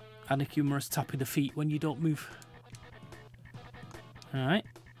 And a humorous tap of the feet when you don't move. All right.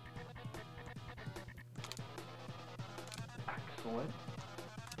 Excellent.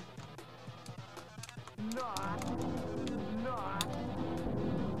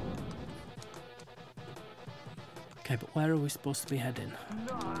 Okay, but where are we supposed to be heading?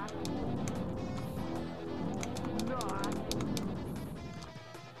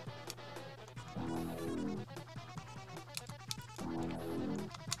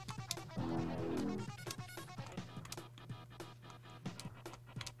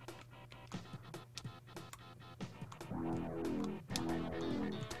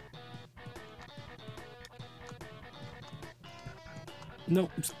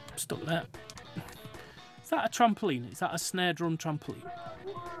 Nope, I'm stuck there. Is that a trampoline? Is that a snare drum trampoline?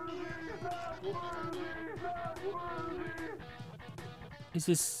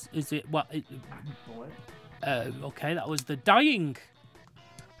 Is it what? Okay, that was the dying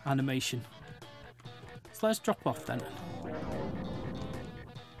animation. So let's drop off then.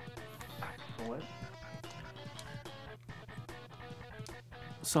 Excellent.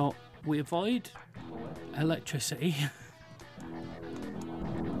 So we avoid electricity.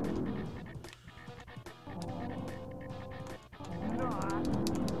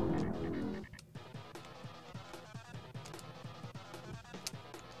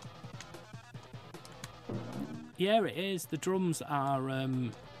 Yeah, it is. The drums are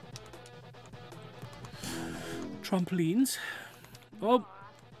trampolines. Oh,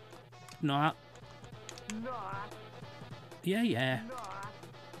 no. Yeah.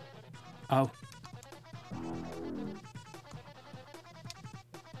 Oh.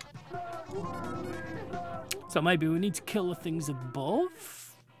 So maybe we need to kill the things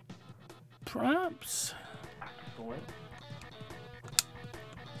above? Perhaps? Excellent.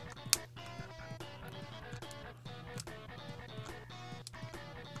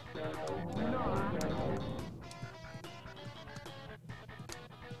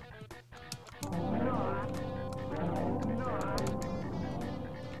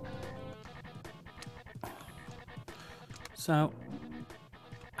 So,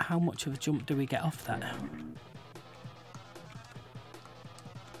 how much of a jump do we get off that?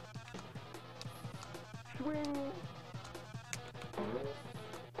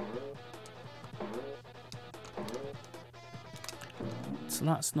 So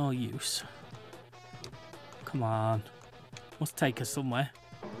that's no use. Come on. Must take us somewhere.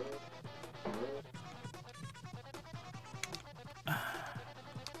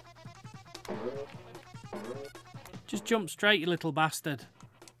 Just jump straight, you little bastard.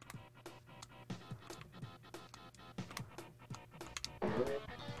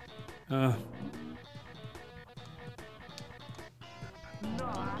 Go in.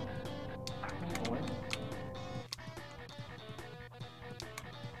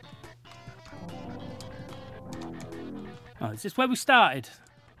 Oh, is this where we started?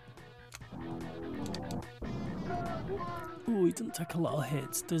 Oh, he doesn't take a lot of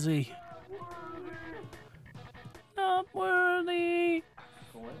hits, does he? Not worthy.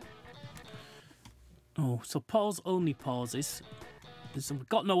 Go in. Oh, so pause only pauses. So we've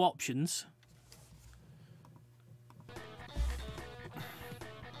got no options.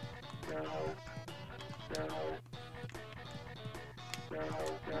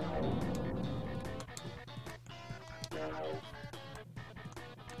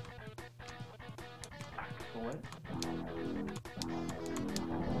 Go in.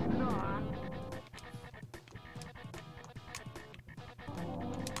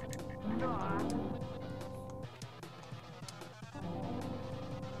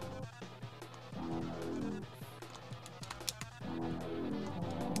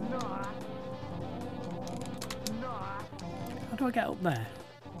 How do I get up there?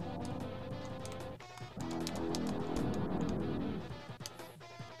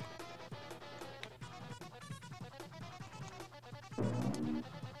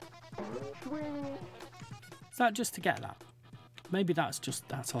 Is that just to get that? Maybe that's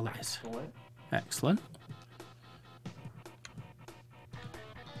all it is. Go in. Excellent.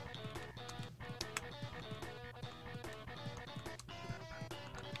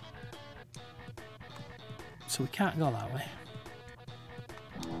 So we can't go that way.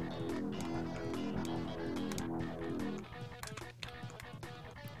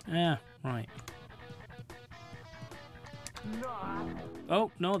 Yeah, right. Oh,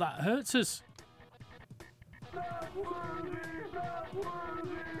 no, that hurts us.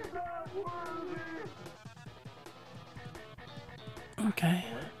 Okay.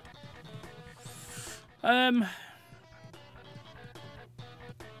 Go in.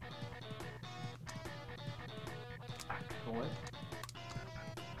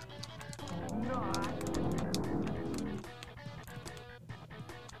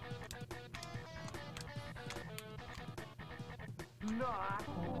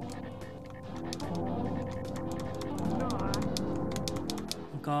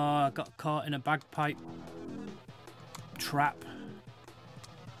 God, I got caught in a bagpipe trap.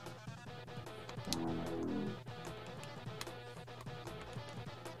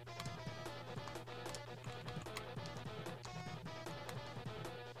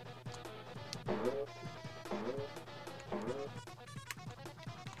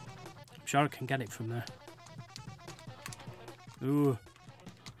 I'm sure I can get it from there. Ooh.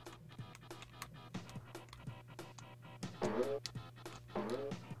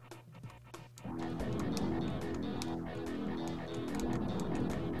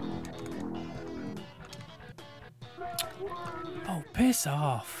 Oh, piss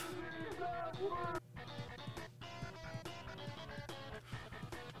off.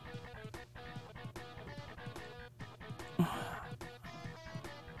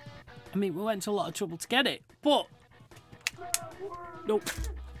 I mean, we went to a lot of trouble to get it, but nope.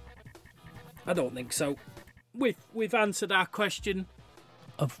 I don't think so. We've answered our question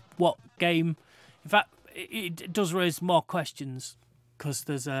of what game. In fact, it does raise more questions because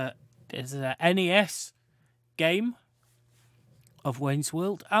there's a NES game of Wayne's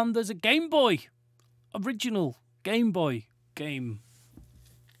World, and there's a Game Boy, original Game Boy game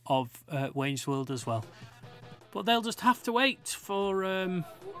of Wayne's World as well. But they'll just have to wait for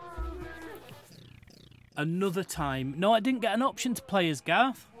another time. No, I didn't get an option to play as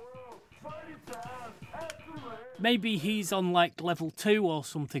Garth. Maybe he's on like level 2 or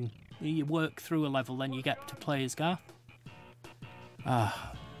something. You work through a level, then you get to play as Garth.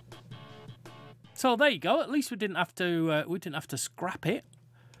 Ah. So there you go. At least we didn't have to scrap it,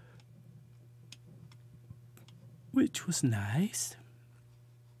 which was nice.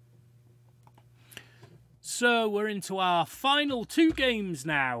 So we're into our final 2 games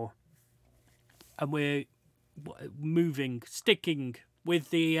now, and we're sticking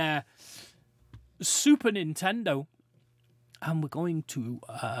with the Super Nintendo, and we're going to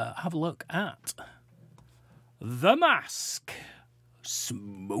have a look at The Mask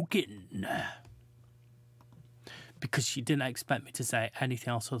Smoking. Because you didn't expect me to say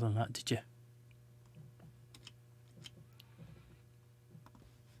anything else other than that, did you?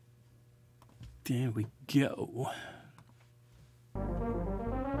 There we go.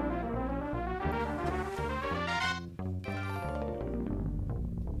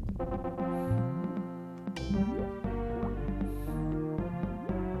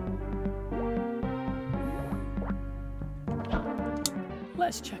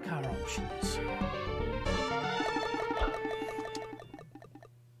 let's check our options.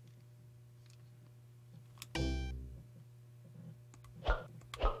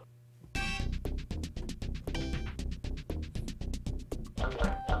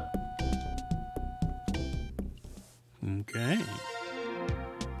 Okay.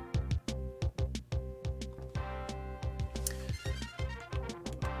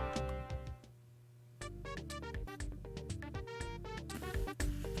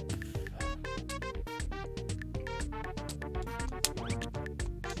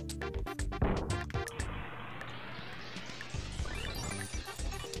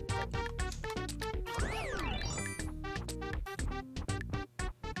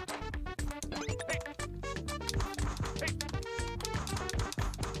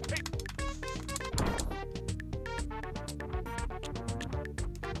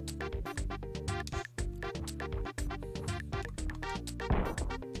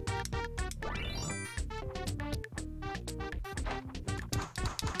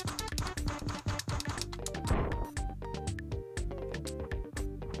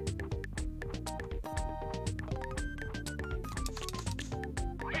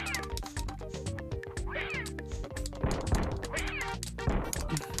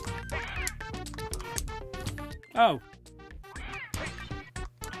 Oh.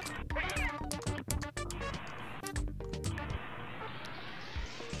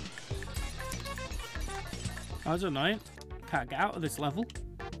 That was annoying. Can't get out of this level. Do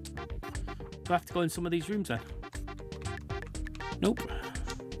I have to go in some of these rooms then? Nope.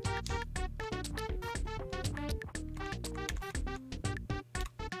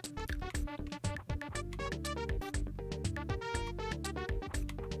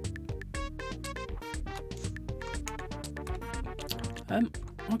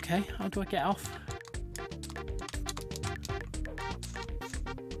 Okay, how do I get off?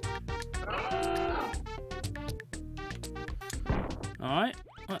 Alright,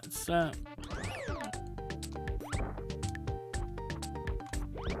 let's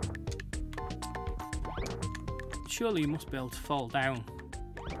surely you must be able to fall down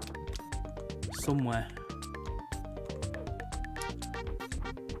somewhere.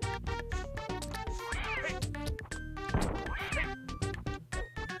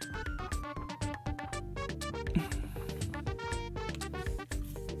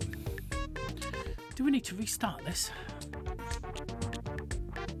 Do we need to restart this?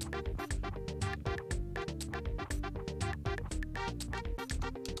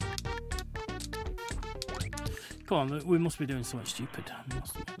 Come on, we must be doing something stupid.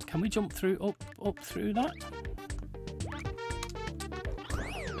 Can we jump through, up through that?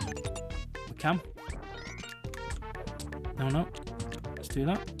 We can. No. Let's do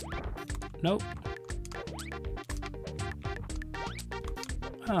that. No.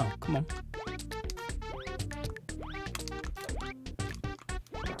 Oh, come on.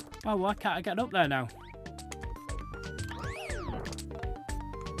 Oh, why can't I get up there now?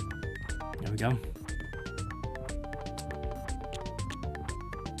 There we go.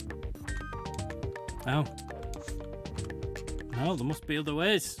 Oh. No, there must be other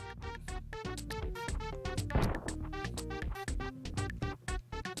ways.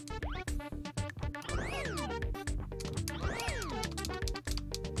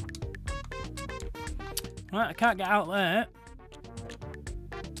 Right, I can't get out there.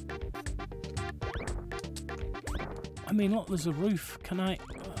 I mean, look, there's a roof. Can I...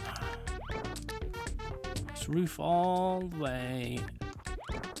 This roof all the way.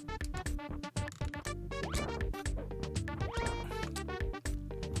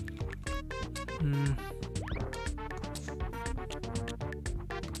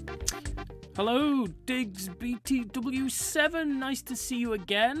 Hello, Diggs BTW7. Nice to see you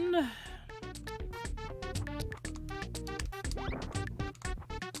again.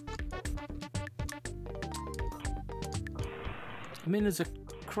 I mean, there's a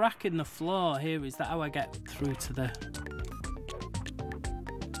crack in the floor here. Is that how I get through to the...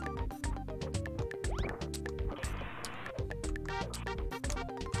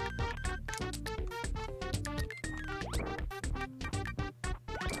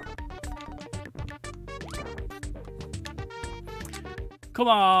 Come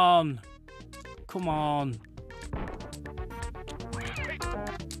on! Come on!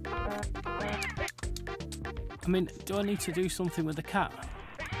 I mean, do I need to do something with the cat?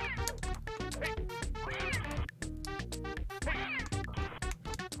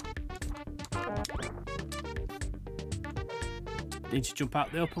 Need to jump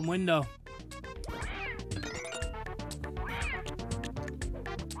out the open window.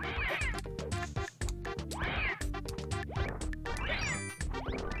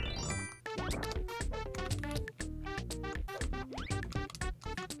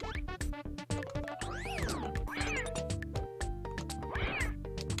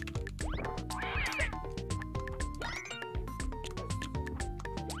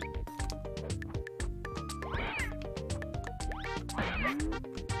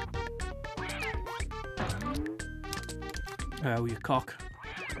 Oh, you cock.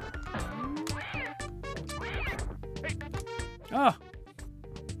 Oh!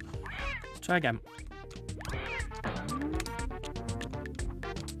 Let's try again.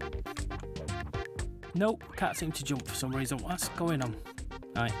 Nope, can't seem to jump for some reason. What's going on?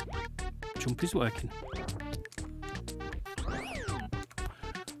 Right, jump is working.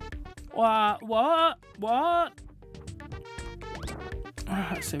 What? What? What?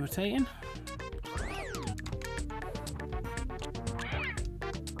 That's irritating.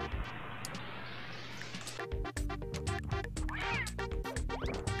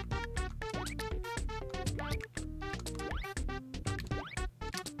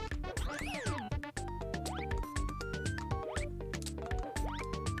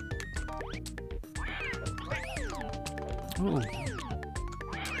 Oh.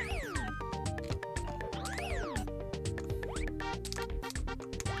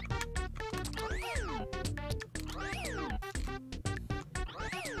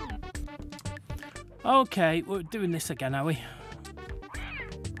 Okay, we're doing this again, are we?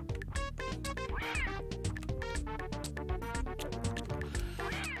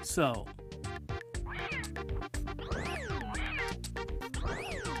 So.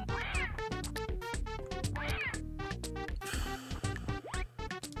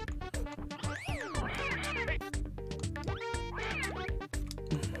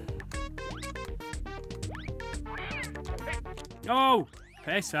 Oh,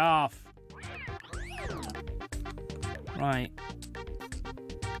 piss off. Right.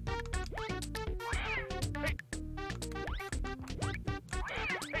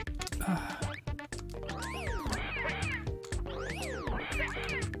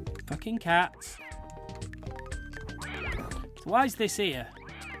 Fucking cats. So why is this here,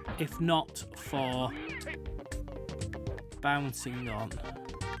 if not for bouncing on?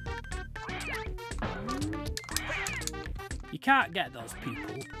 You can't get those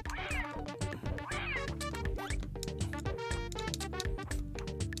people.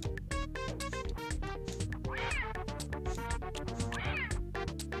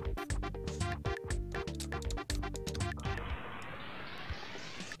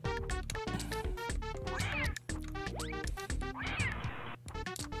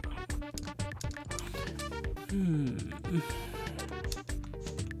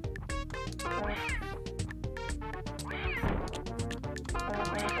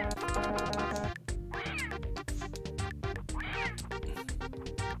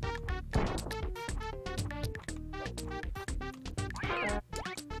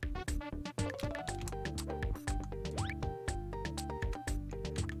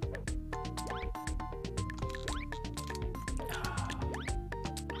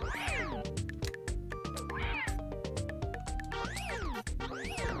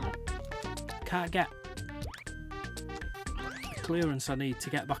 Can't get the clearance I need to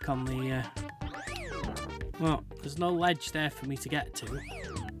get back on the well, there's no ledge there for me to get to,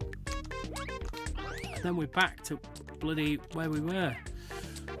 and then we're back to bloody where we were.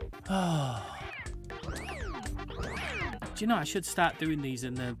 Oh, do you know, I should start doing these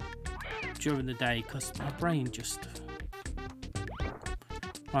during the day, because my brain just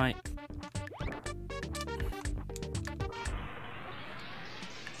right.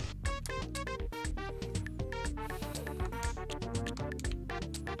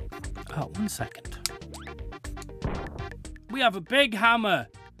 Oh, 1 second. We have a big hammer.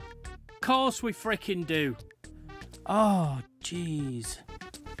 Of course we frickin' do. Oh, jeez.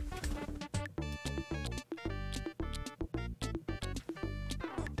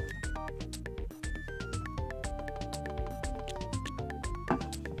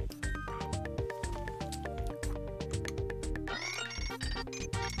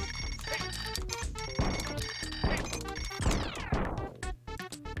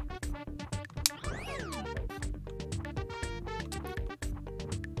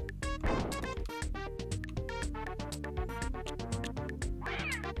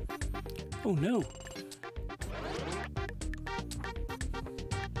 Oh no.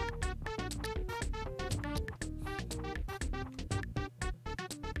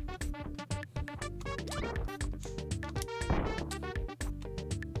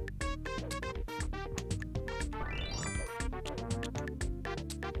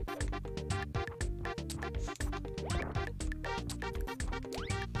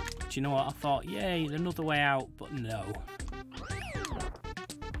 Do you know what? I thought, yay, another way out, but no.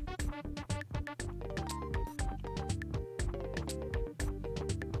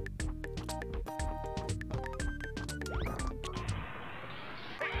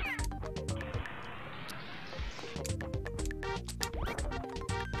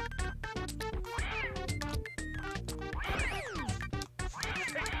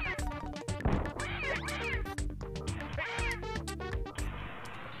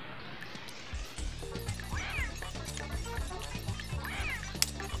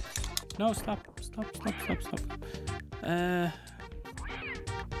 No, stop.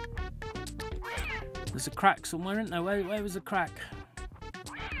 There's a crack somewhere, isn't there? Where was the crack?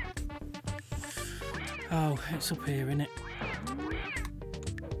 Oh, it's up here, isn't it?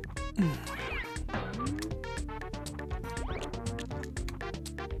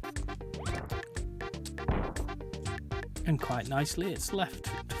 And quite nicely, it's left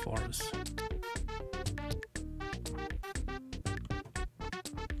for us.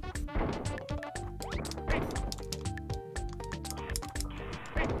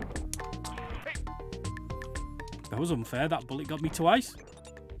 That was unfair, that bullet got me twice.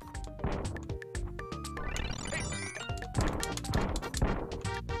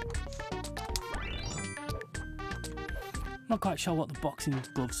 Not quite sure what the boxing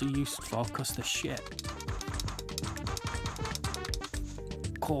gloves are used for because they're shit.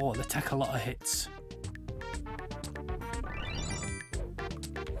 Cool, they take a lot of hits.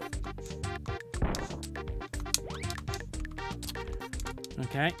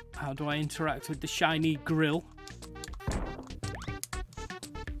 Okay, how do I interact with the shiny grill?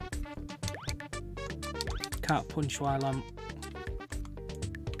 Can't punch while I'm...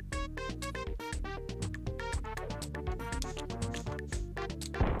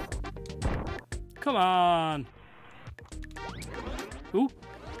 Come on! Ooh.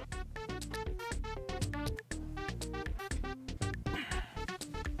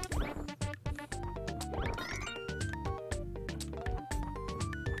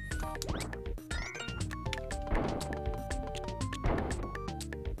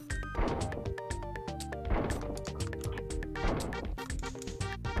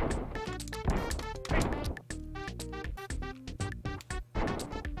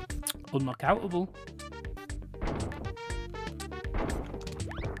 Unknockoutable.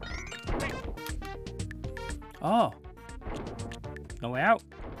 Oh, no way out.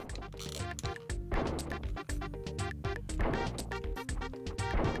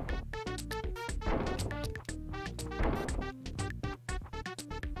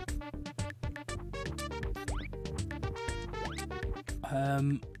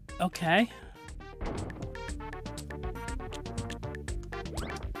 Okay.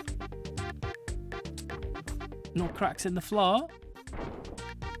 No cracks in the floor.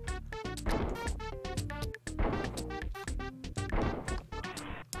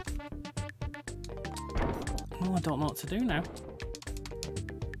 Oh, I don't know what to do now.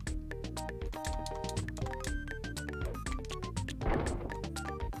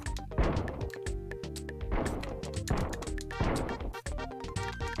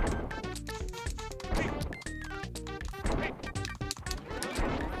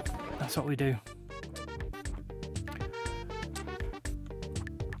 That's what we do.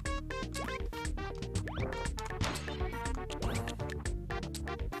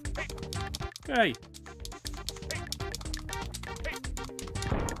 Hey.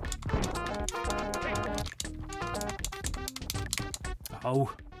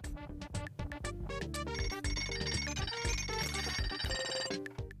 Oh.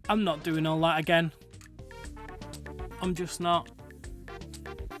 I'm not doing all that again. I'm just not.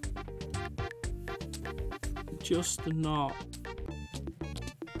 Just not.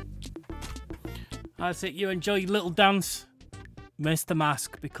 I think you enjoy your little dance. Miss the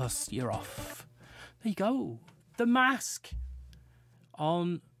mask because you're off. There you go. The mask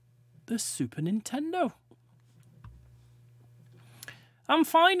on the Super Nintendo. And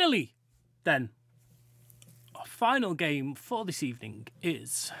finally, then, our final game for this evening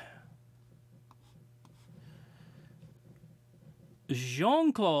is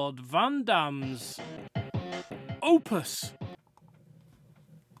Jean-Claude Van Damme's Opus.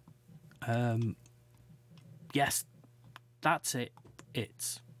 Yes, that's it.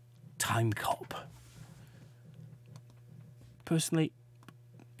 It's Timecop. Personally,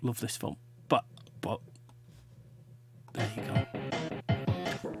 love this film, but there you go.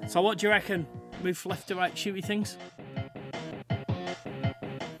 So what do you reckon? Move left to right, shooty things?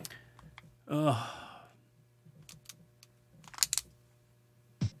 Ugh.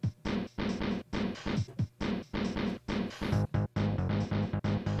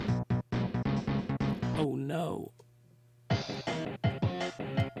 Oh no.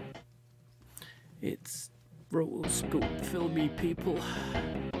 It's rotoscope filmy, people.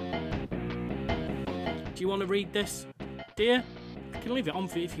 Do you want to read this, dear? I can leave it on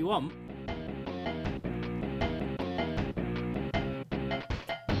for you if you want.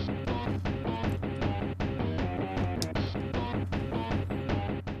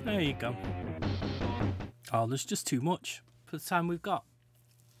 There you go. Oh, there's just too much for the time we've got.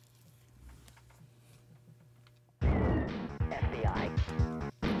 FBI.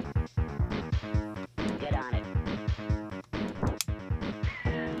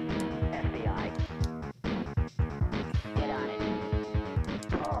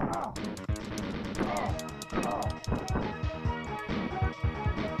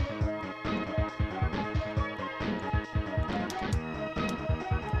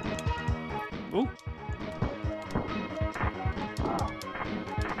 Oh.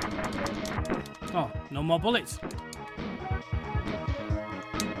 Oh, no more bullets.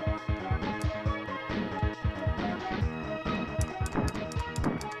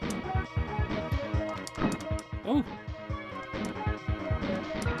 Oh.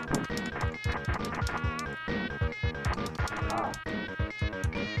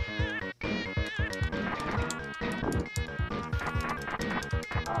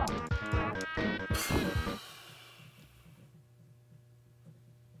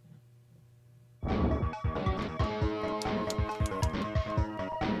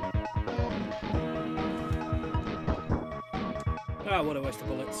 Ah, what a waste of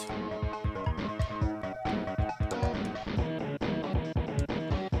bullets.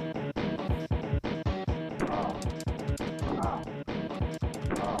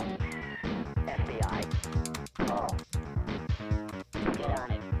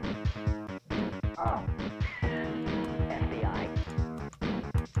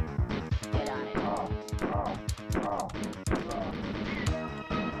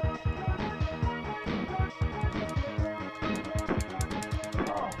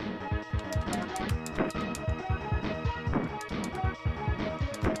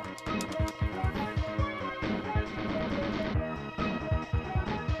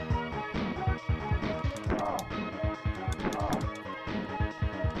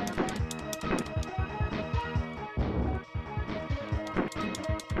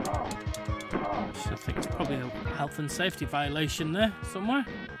 I think it's probably a health and safety violation there somewhere.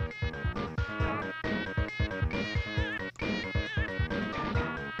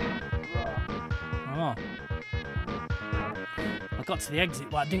 Oh. I got to the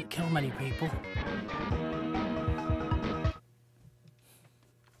exit, but I didn't kill many people.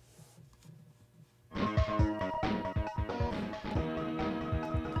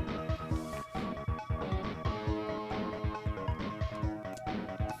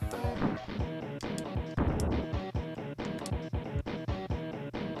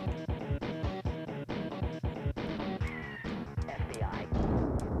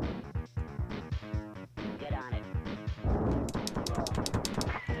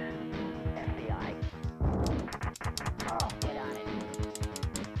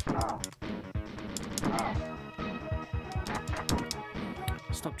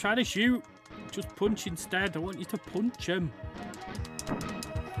 Stop trying to shoot. Just punch instead. I want you to punch him.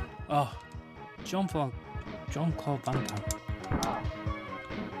 Oh, Jean-Claude Van Damme.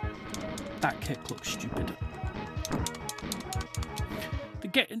 That kick looks stupid.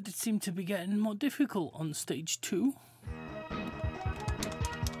 They seem to be getting more difficult on stage 2.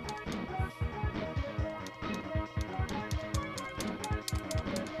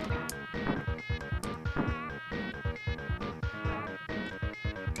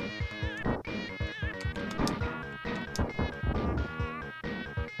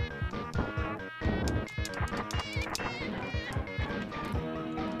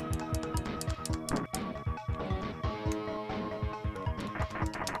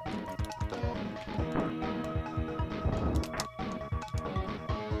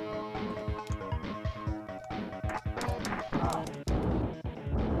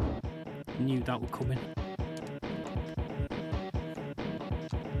 Knew that would come in.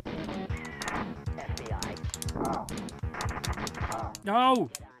 No!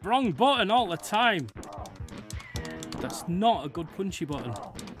 Wrong button all the time! That's not a good punchy button.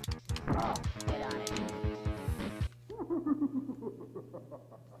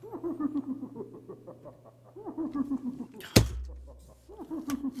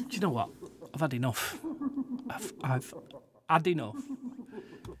 Do you know what? I've had enough. I've had enough.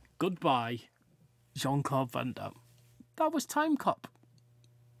 Goodbye, Jean-Claude Van Damme. That was Timecop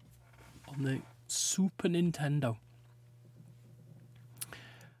on the Super Nintendo.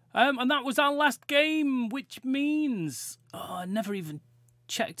 And that was our last game, which means... Oh, I never even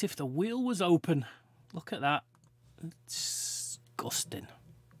checked if the wheel was open. Look at that. It's disgusting.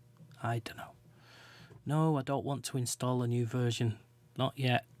 I don't know. No, I don't want to install a new version. Not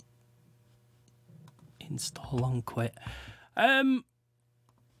yet. Install on quit.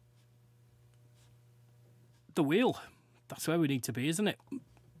 The wheel. That's where we need to be, isn't it?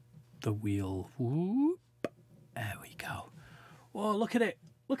 The wheel. Whoop. There we go. Whoa, look at it.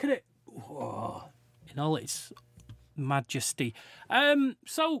 Look at it. Whoa. In all its majesty.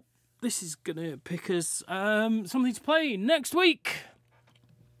 So this is gonna pick us something to play next week.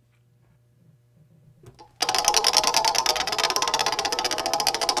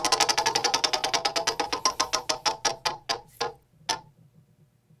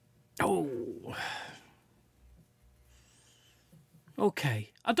 Oh.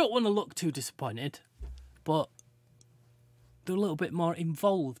 Okay. I don't want to look too disappointed, but they're a little bit more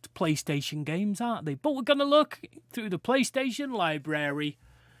involved PlayStation games, aren't they? But we're going to look through the PlayStation library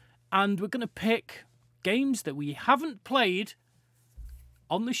and we're going to pick games that we haven't played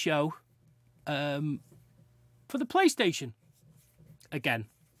on the show for the PlayStation. Again,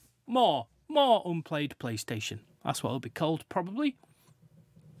 more unplayed PlayStation. That's what it'll be called, probably.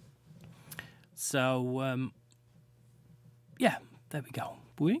 So, yeah, there we go.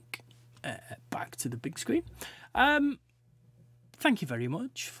 Wink. Back to the big screen. Thank you very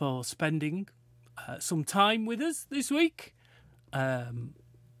much for spending some time with us this week,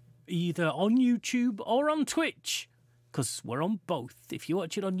 either on YouTube or on Twitch, because we're on both. If you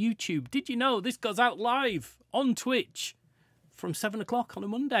watch it on YouTube, did you know this goes out live on Twitch from 7 o'clock on a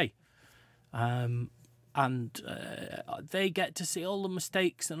Monday? And they get to see all the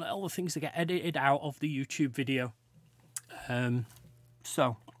mistakes and all the things that get edited out of the YouTube video.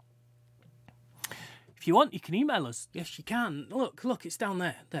 So, if you want, you can email us. Yes, you can. Look, it's down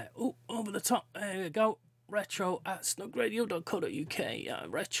there. There. Oh, over the top. There you go. retro@snugradio.co.uk.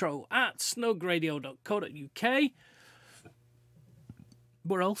 retro@snugradio.co.uk.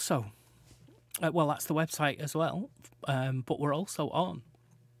 We're also, well, that's the website as well. But we're also on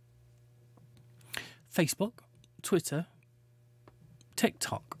Facebook, Twitter,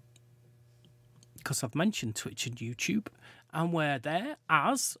 TikTok, because I've mentioned Twitch and YouTube, and we're there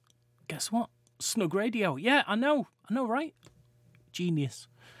as, guess what? Snugradio. Yeah, I know, right? Genius.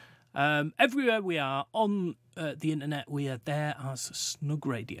 Everywhere we are on the internet, we are there as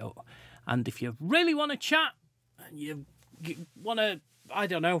Snugradio. And if you really want to chat and you want to, I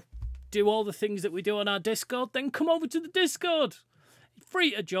don't know, do all the things that we do on our Discord, then come over to the Discord.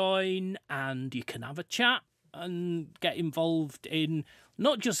 Free to join, and you can have a chat and get involved in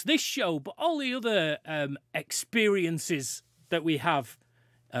not just this show, but all the other experiences that we have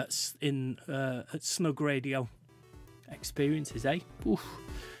at Snugradio. Experiences, eh? Oof.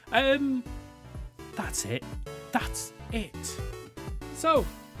 That's it. So,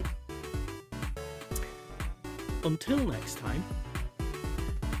 until next time,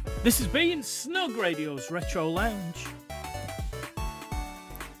 this has been Snugradio's Retro Lounge.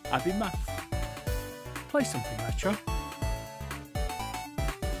 I've been Matt. Play something retro.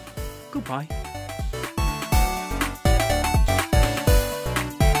 Goodbye.